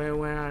owls? Where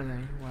are they?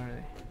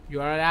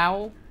 You are an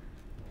owl?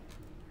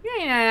 You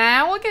ain't an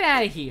owl. Get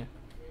out of here.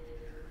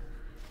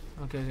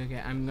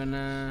 Okay. I'm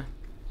gonna.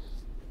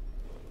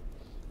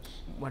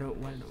 What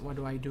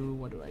do I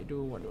do?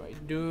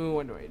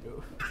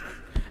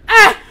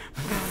 Ah!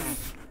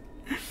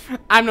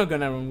 I'm not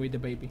gonna run with the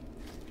baby.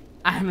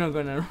 I'm not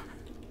gonna run.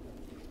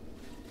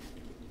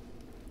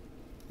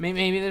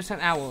 Maybe there's an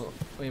owl.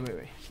 Wait.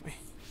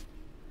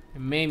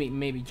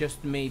 Maybe,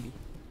 just maybe.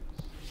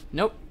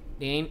 Nope,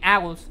 they ain't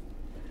owls.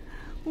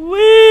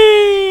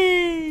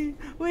 Wee!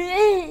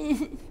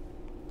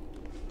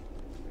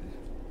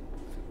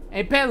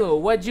 Hey Pelo,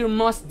 what's your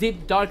most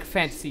deep dark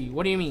fantasy?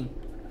 What do you mean?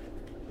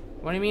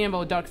 What do you mean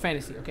about dark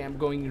fantasy? Okay, I'm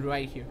going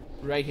right here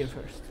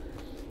first.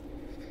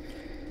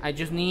 I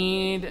just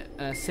need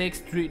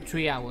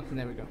 3 owls, and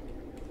there we go.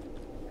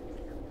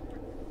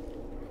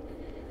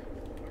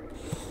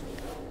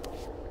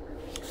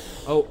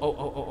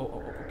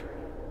 Oh.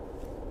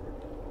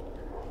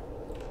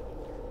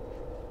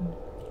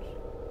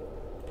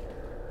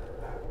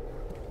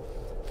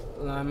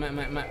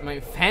 My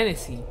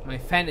fantasy.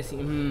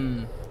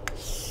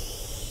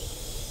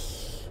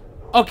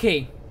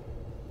 Okay.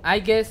 I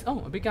guess.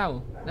 Oh, a big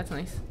owl. That's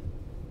nice.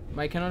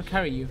 But I cannot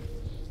carry you.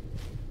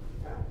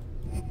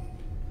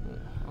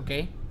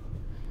 Okay.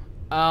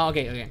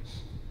 Okay.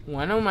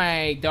 One of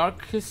my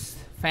darkest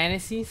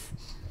fantasies,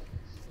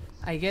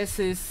 I guess,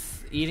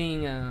 is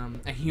eating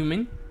a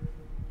human.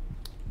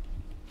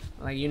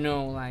 Like, you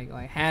know, like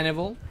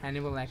Hannibal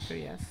Lecter,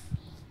 yes.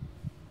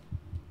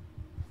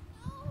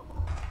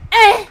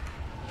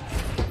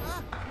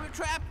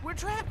 We're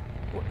trapped.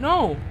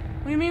 No.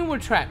 What do you mean we're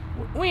trapped?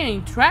 We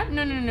ain't trapped.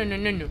 No.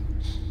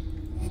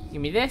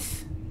 Give me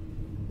this.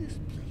 This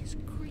place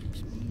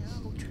creeps me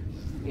out.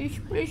 This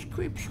place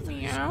creeps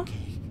me out.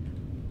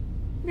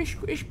 This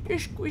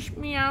creeps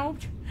me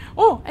out.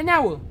 Oh, an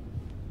owl.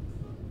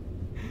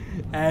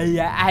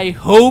 I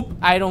hope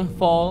I don't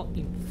fall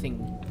in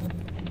thing.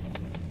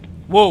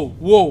 Whoa,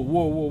 whoa,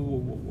 whoa, whoa, whoa,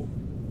 whoa, whoa.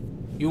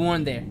 You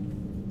weren't there.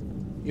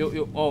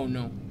 You, oh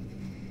no.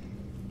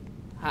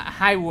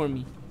 Hi,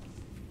 Wormy.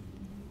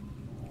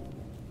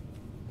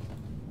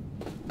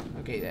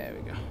 Okay, there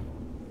we go.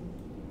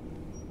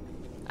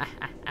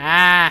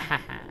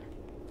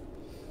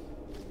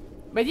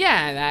 But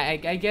yeah,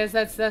 I guess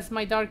that's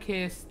my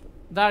darkest.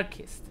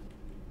 That's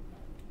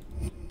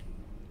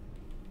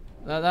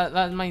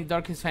my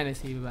darkest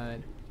fantasy about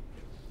it.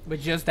 But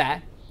just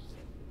that.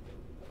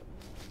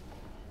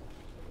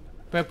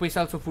 Purple is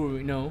also full.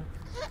 No.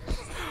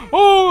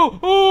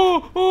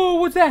 Oh!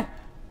 What's that?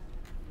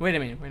 Wait a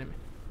minute.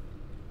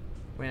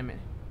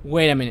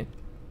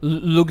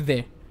 Look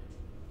there.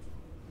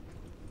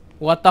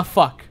 What the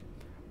fuck?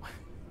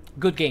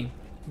 Good game.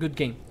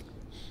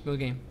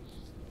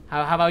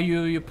 How about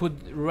you put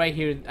right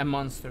here a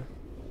monster?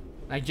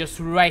 Like just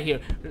right here.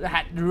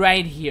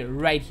 Right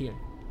here.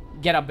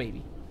 Get up,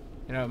 baby.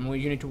 You know,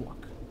 you need to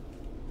walk.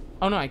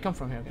 Oh no, I come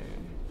from here. Okay.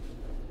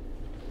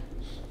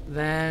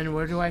 Then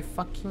where do I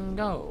fucking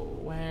go?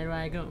 Where do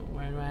I go?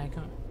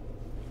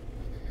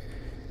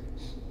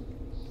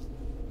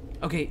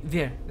 Okay,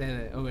 there,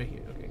 over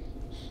here. Okay.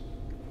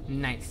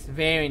 Nice,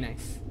 very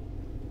nice.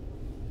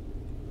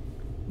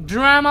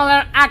 Drum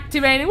alert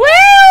activated. Woo!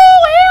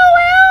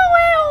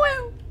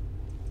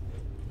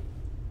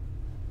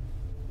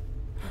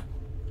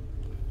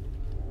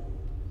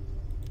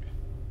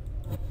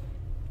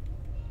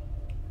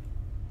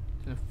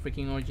 It's a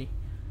freaking orgy.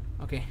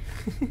 Okay.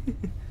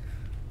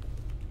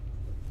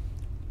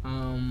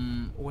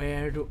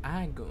 Where do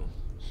I go?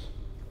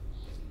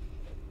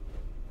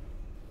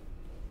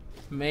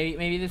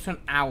 Maybe there's an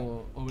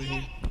owl over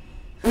here.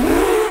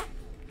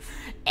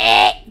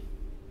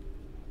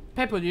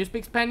 Pepo, do you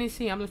speak Spanish?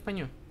 Sí, hablo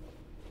español.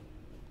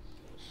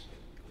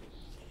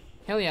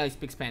 Hell yeah, I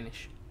speak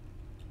Spanish.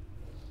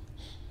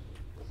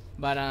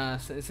 But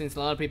since a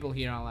lot of people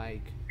here are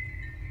like,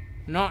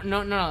 no,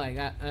 like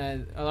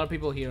a lot of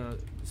people here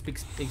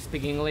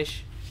speak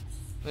English.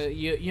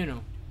 You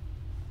know.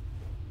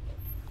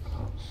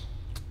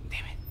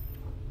 Damn it.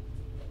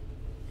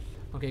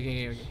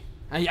 Okay.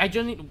 I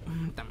just need.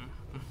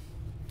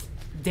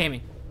 Damn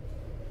it.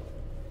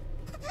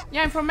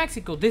 Yeah, I'm from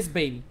Mexico. This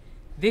baby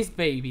is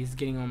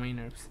getting on my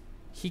nerves.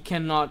 He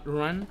cannot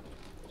run.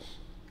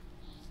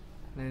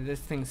 This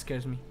thing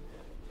scares me.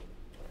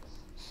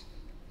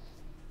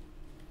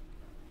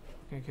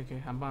 Okay.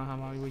 How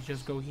about we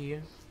just go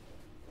here?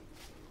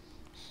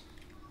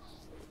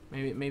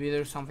 Maybe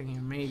there's something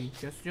here. Maybe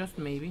just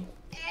maybe.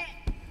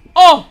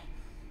 Oh!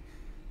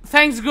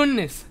 Thanks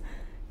goodness.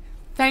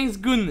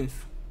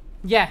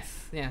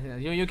 Yes.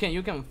 You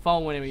can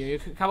fall whenever you.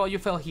 How about you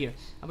fell here?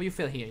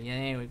 Yeah,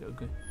 there we go.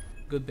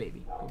 Good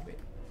baby.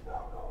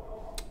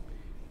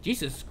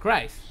 Jesus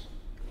Christ.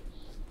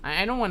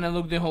 I don't want to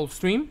look the whole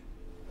stream.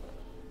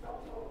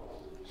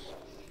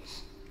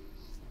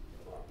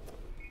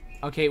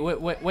 Okay,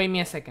 wait me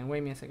a second.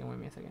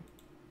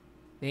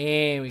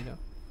 There we go.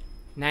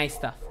 Nice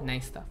stuff.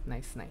 Nice.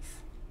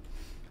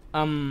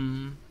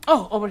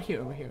 Oh, over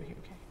here. Okay.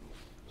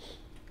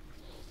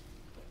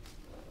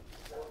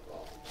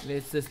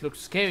 This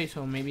looks scary,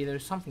 so maybe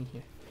there's something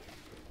here.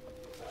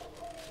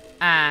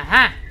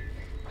 Aha!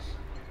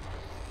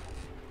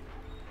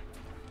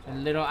 A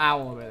little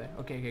owl over there.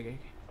 Okay.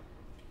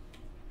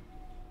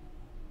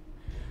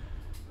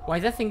 Why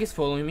that thing is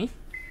following me?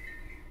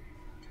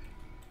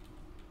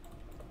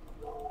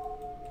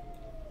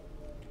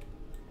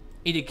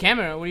 The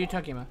camera? What are you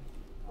talking about?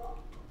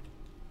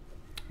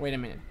 Wait a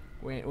minute.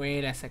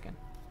 Wait a second.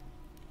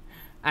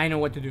 I know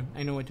what to do.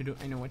 I know what to do.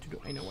 I don't know what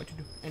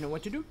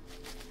to do.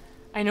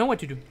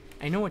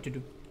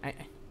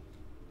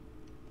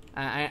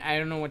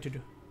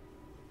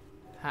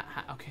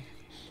 Okay.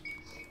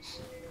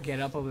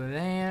 Get up over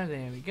there.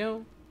 There we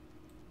go.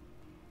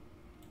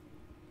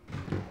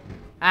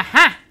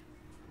 Aha!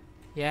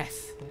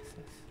 Yes.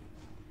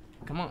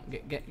 Come on.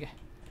 Get.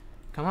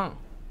 Come on.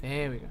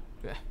 There we go.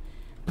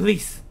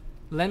 Please.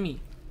 Let me.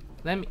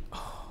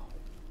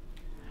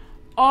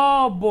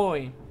 Oh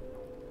boy.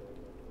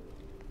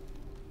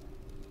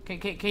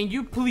 Can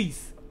you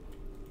please?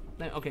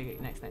 Okay,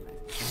 nice.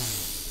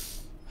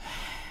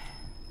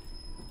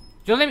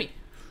 Just let me.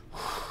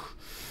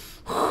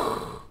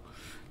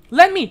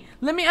 Let me.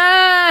 But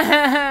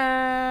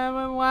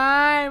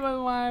why?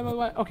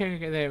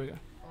 Okay, there we go.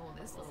 Oh,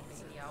 this little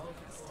baby owl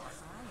is tired.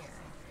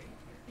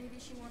 Maybe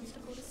she wants to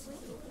go to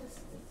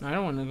sleep. I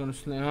don't want to go to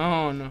sleep.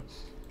 Oh no,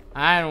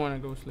 I don't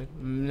want to go to sleep.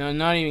 No,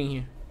 not even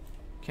here.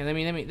 Okay, let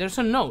me. There's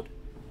a note.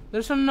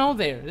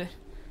 There.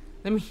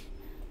 Let me.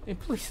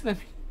 Please let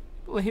me.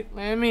 Please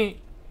let me.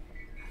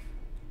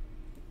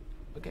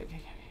 Okay.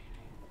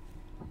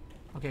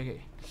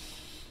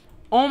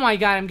 Oh my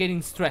god, I'm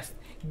getting stressed.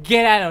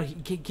 Get out of here.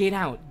 Get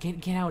out.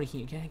 Get out of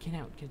here. Get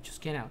out.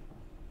 Just get out.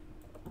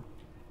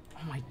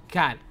 Oh my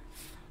god.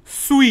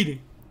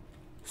 Sweet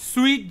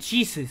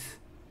Jesus.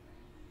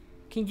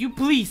 Can you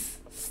please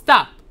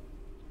stop?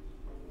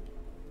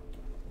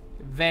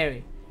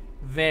 Very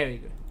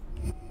good.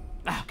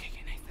 Okay,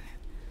 nice.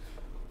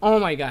 Oh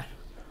my god.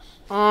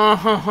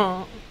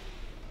 Uh-huh.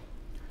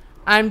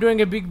 I'm doing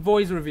a big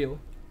voice reveal.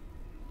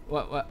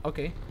 What?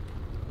 Okay.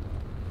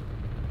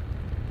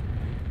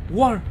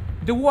 War!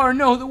 The war,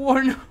 no, the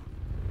war, no.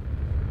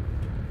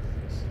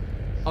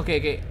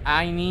 Okay.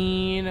 I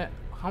need...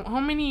 How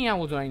many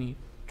owls do I need?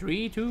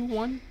 3, 2,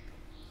 1?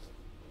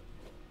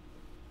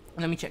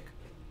 Let me check.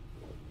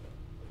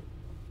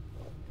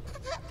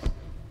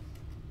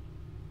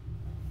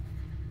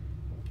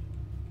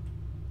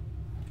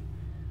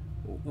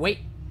 Wait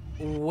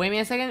me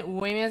a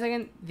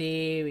second.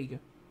 There we go.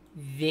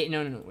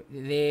 No.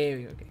 There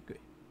we go. Okay, good.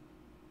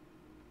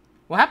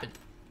 What happened?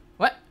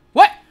 What?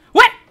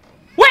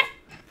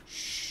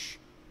 Shh.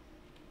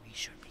 We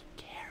should be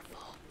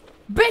careful.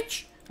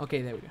 Bitch!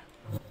 Okay, there we go.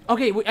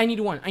 Okay, wait, I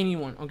need one.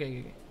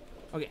 Okay,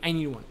 I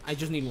need one. I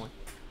just need one.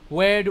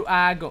 Where do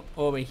I go?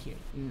 Over here.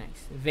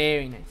 Nice.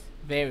 Very nice.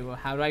 Very well.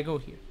 How do I go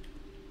here?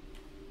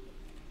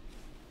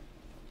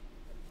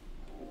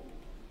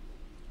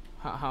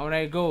 How would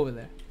I go over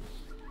there?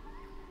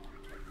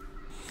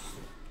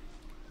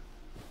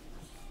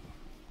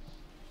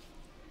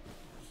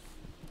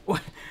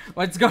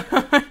 What's going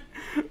on?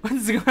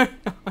 What's going on?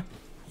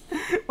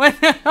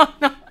 What the hell?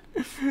 No!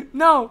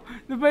 No!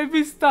 The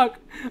baby's stuck!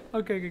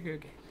 Okay.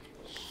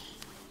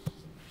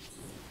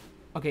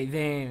 Okay,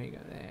 there we go.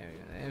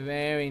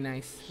 Very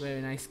nice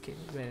kid.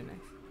 Very nice.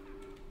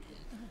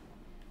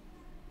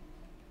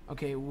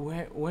 Okay,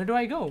 where do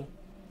I go?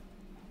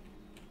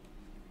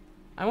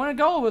 I want to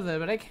go over there,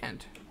 but I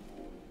can't.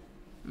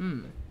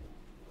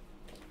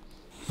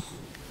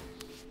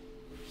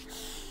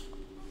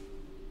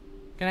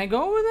 Can I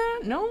go over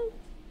there? No?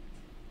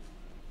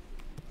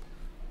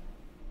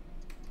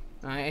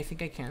 I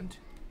think I can't.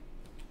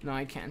 No,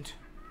 I can't.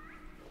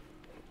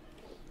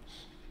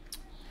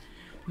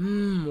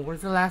 Where's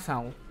the last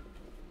owl?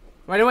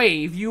 By the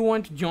way, if you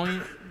want to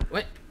join...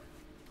 What?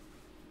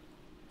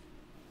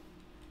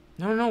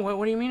 No,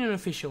 what do you mean an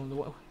official?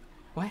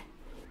 What?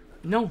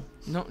 No.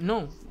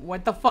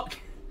 What the fuck?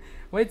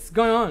 What's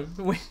going on?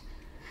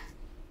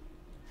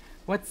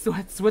 What's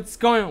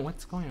going on?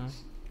 What's going on?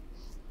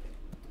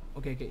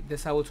 Okay,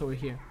 this owl's over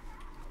here.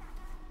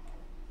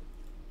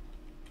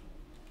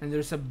 And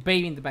there's a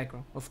baby in the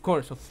background. Of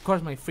course,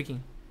 my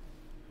freaking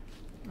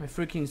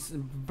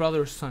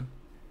brother's son.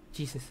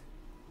 Jesus.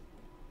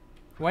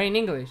 Why in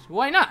English?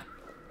 Why not?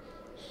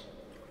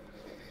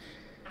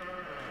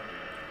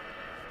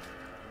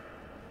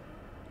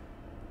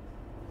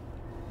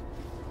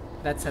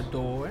 That's a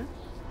door.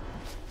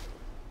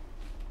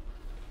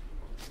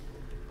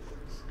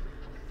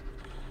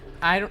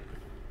 I don't...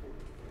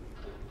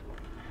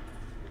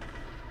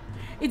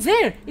 It's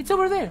there! It's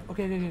over there!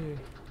 Okay.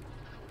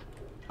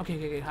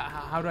 Okay.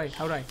 How do I?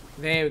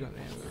 There we go.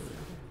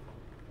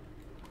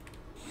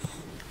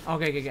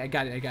 Okay. I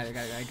got it.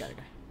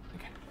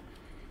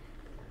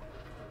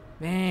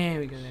 There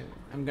we go.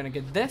 I'm gonna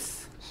get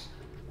this.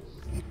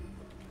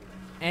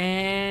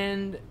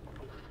 And...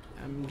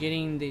 I'm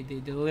getting the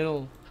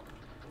little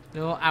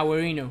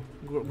Awarino.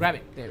 Grab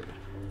it. There we go.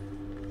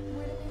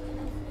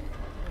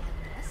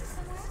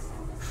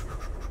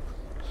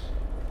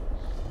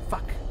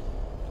 Fuck.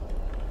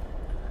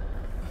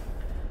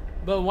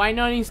 But why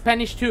not in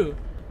Spanish too?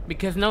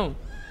 Because no.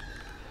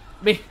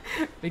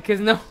 Because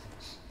no.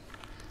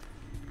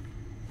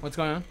 What's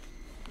going on?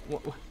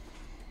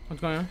 What's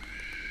going on?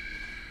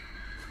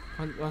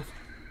 What?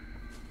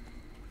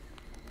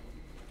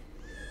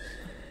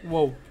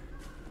 Whoa.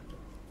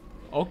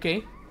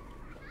 Okay.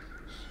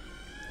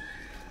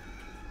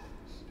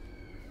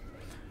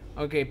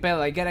 Okay,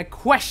 Pelo, I got a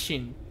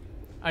question.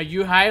 Are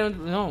you high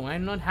on... No,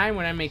 I'm not high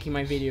when I'm making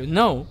my video.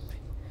 No.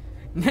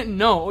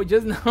 No,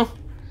 just no.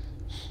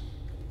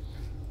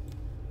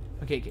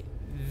 Okay.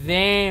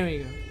 There we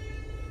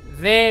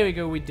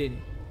go. We did it.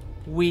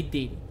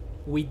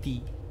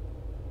 Okay,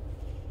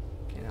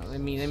 now let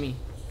me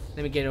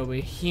get over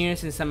here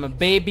since I'm a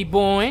baby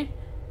boy.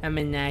 I'm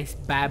a nice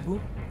babu.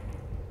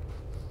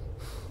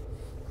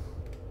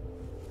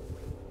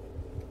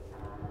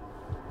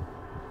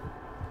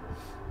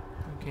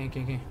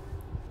 Okay.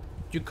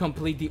 You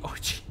complete the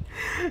orgy.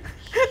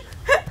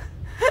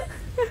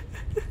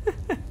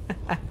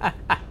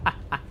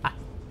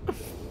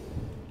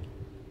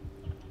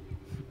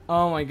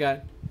 Oh my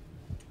god.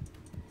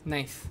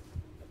 Nice.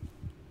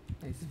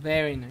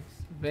 Very nice.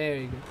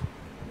 Very good.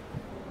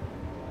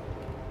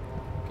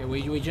 Okay,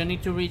 we just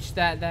need to reach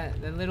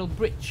that little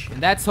bridge.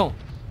 And that's all.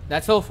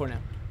 That's all for now.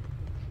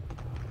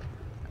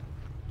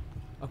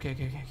 Okay.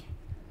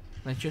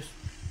 Let's just...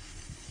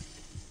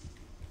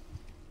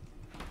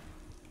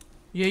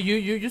 Yeah,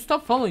 you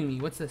stop following me.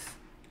 What's this?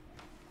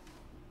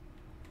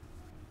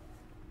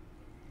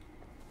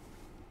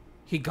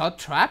 He got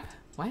trapped?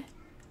 What?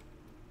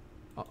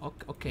 Oh,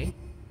 okay.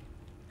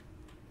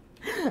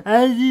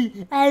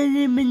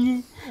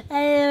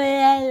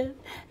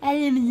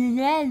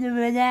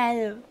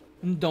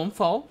 Don't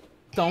fall.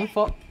 Oh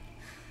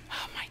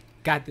my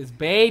god, this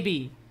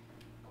baby.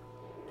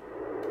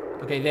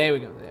 Okay, there we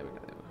go.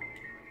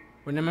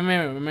 We're in a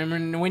memory. Remember,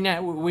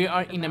 we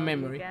are in a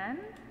memory. Again?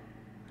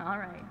 All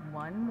right,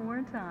 one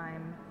more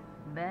time.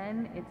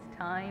 Then it's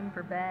time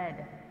for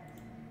bed.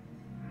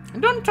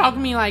 Don't talk to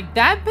me like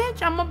that,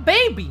 bitch. I'm a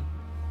baby.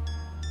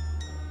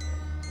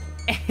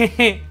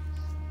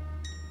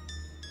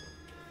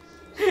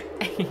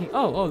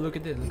 Oh, look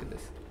at this. Look at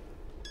this.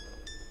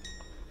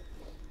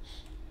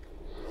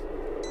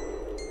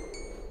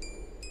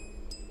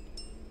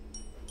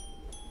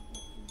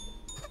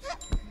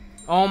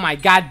 Oh my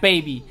god,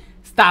 baby.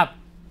 Stop.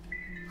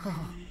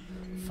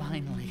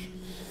 Finally.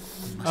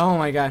 Oh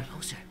my god.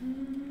 Closer.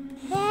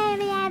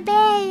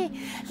 Very,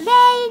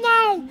 very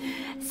nice.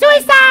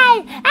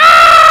 Suicide!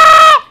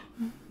 Ah!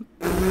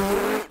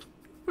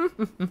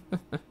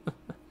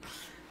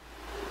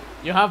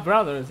 You have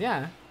brothers,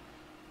 yeah.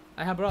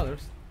 I have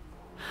brothers.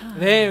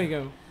 There we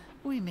go.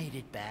 We made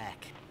it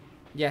back.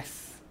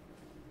 Yes.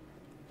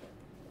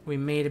 We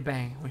made it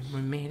back.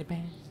 We made it back.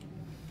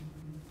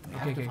 We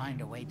have to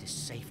find a way to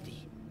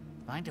safety.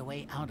 Find a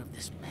way out of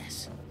this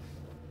mess.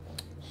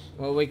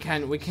 Well, we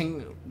can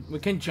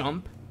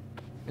jump,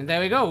 and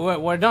there we go.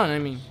 We're done. I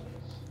mean,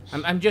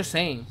 I'm just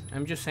saying.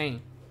 I'm just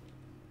saying.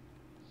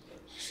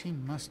 She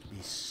must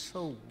be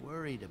so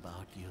worried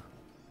about you.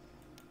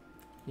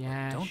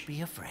 Yeah. Don't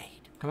be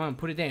afraid. Come on,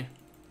 put it there.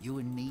 You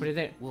and me Put it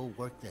there. will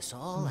work this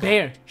all out.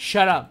 Bear,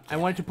 shut up. I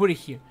wanted to put it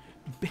here.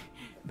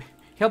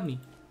 Help me.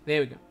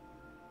 There we go.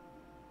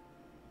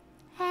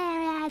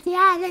 Alright,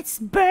 yeah, let's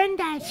burn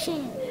that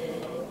shit.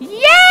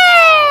 Yeah!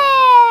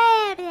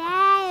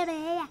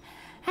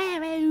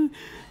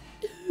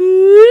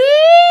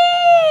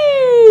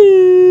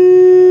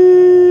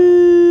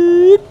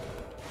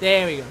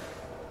 There we go.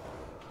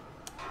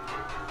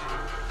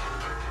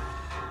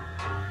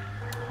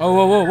 Oh,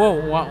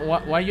 whoa.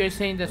 Why are you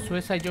saying that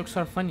suicide jokes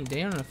are funny?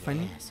 They are not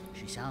funny. Yes,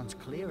 she sounds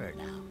clearer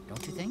now,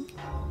 don't you think?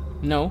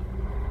 No.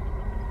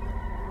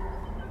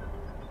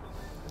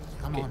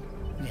 Come on,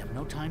 we have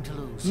no time to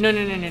lose. No.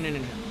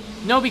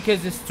 No,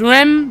 because the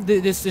Strem,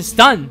 this is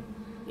done.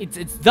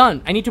 It's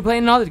done. I need to play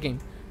another game.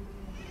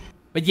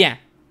 But yeah,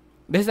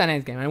 this is a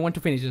nice game. I want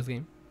to finish this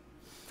game.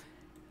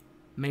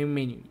 Main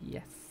menu,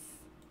 yes.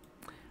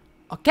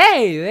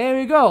 Okay, there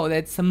we go.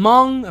 That's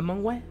among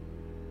what?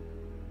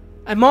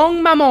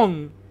 Among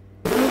Mamong.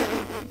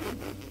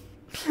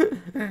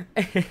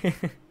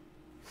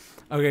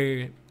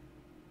 Okay.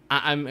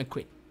 I'm a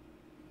quit.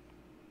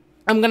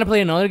 I'm gonna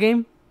play another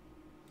game.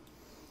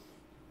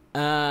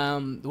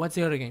 What's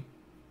the other game?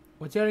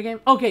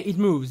 Okay, it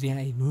moves. Yeah,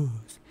 it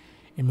moves.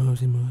 It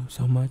moves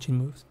so much. It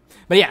moves.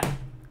 But yeah,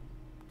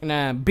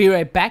 gonna be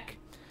right back.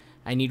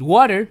 I need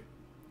water,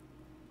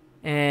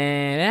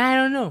 and I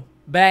don't know.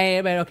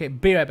 But okay,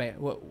 be right back.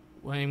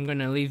 I'm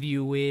gonna leave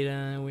you with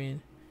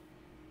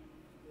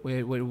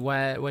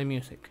what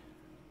music?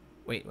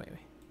 Wait.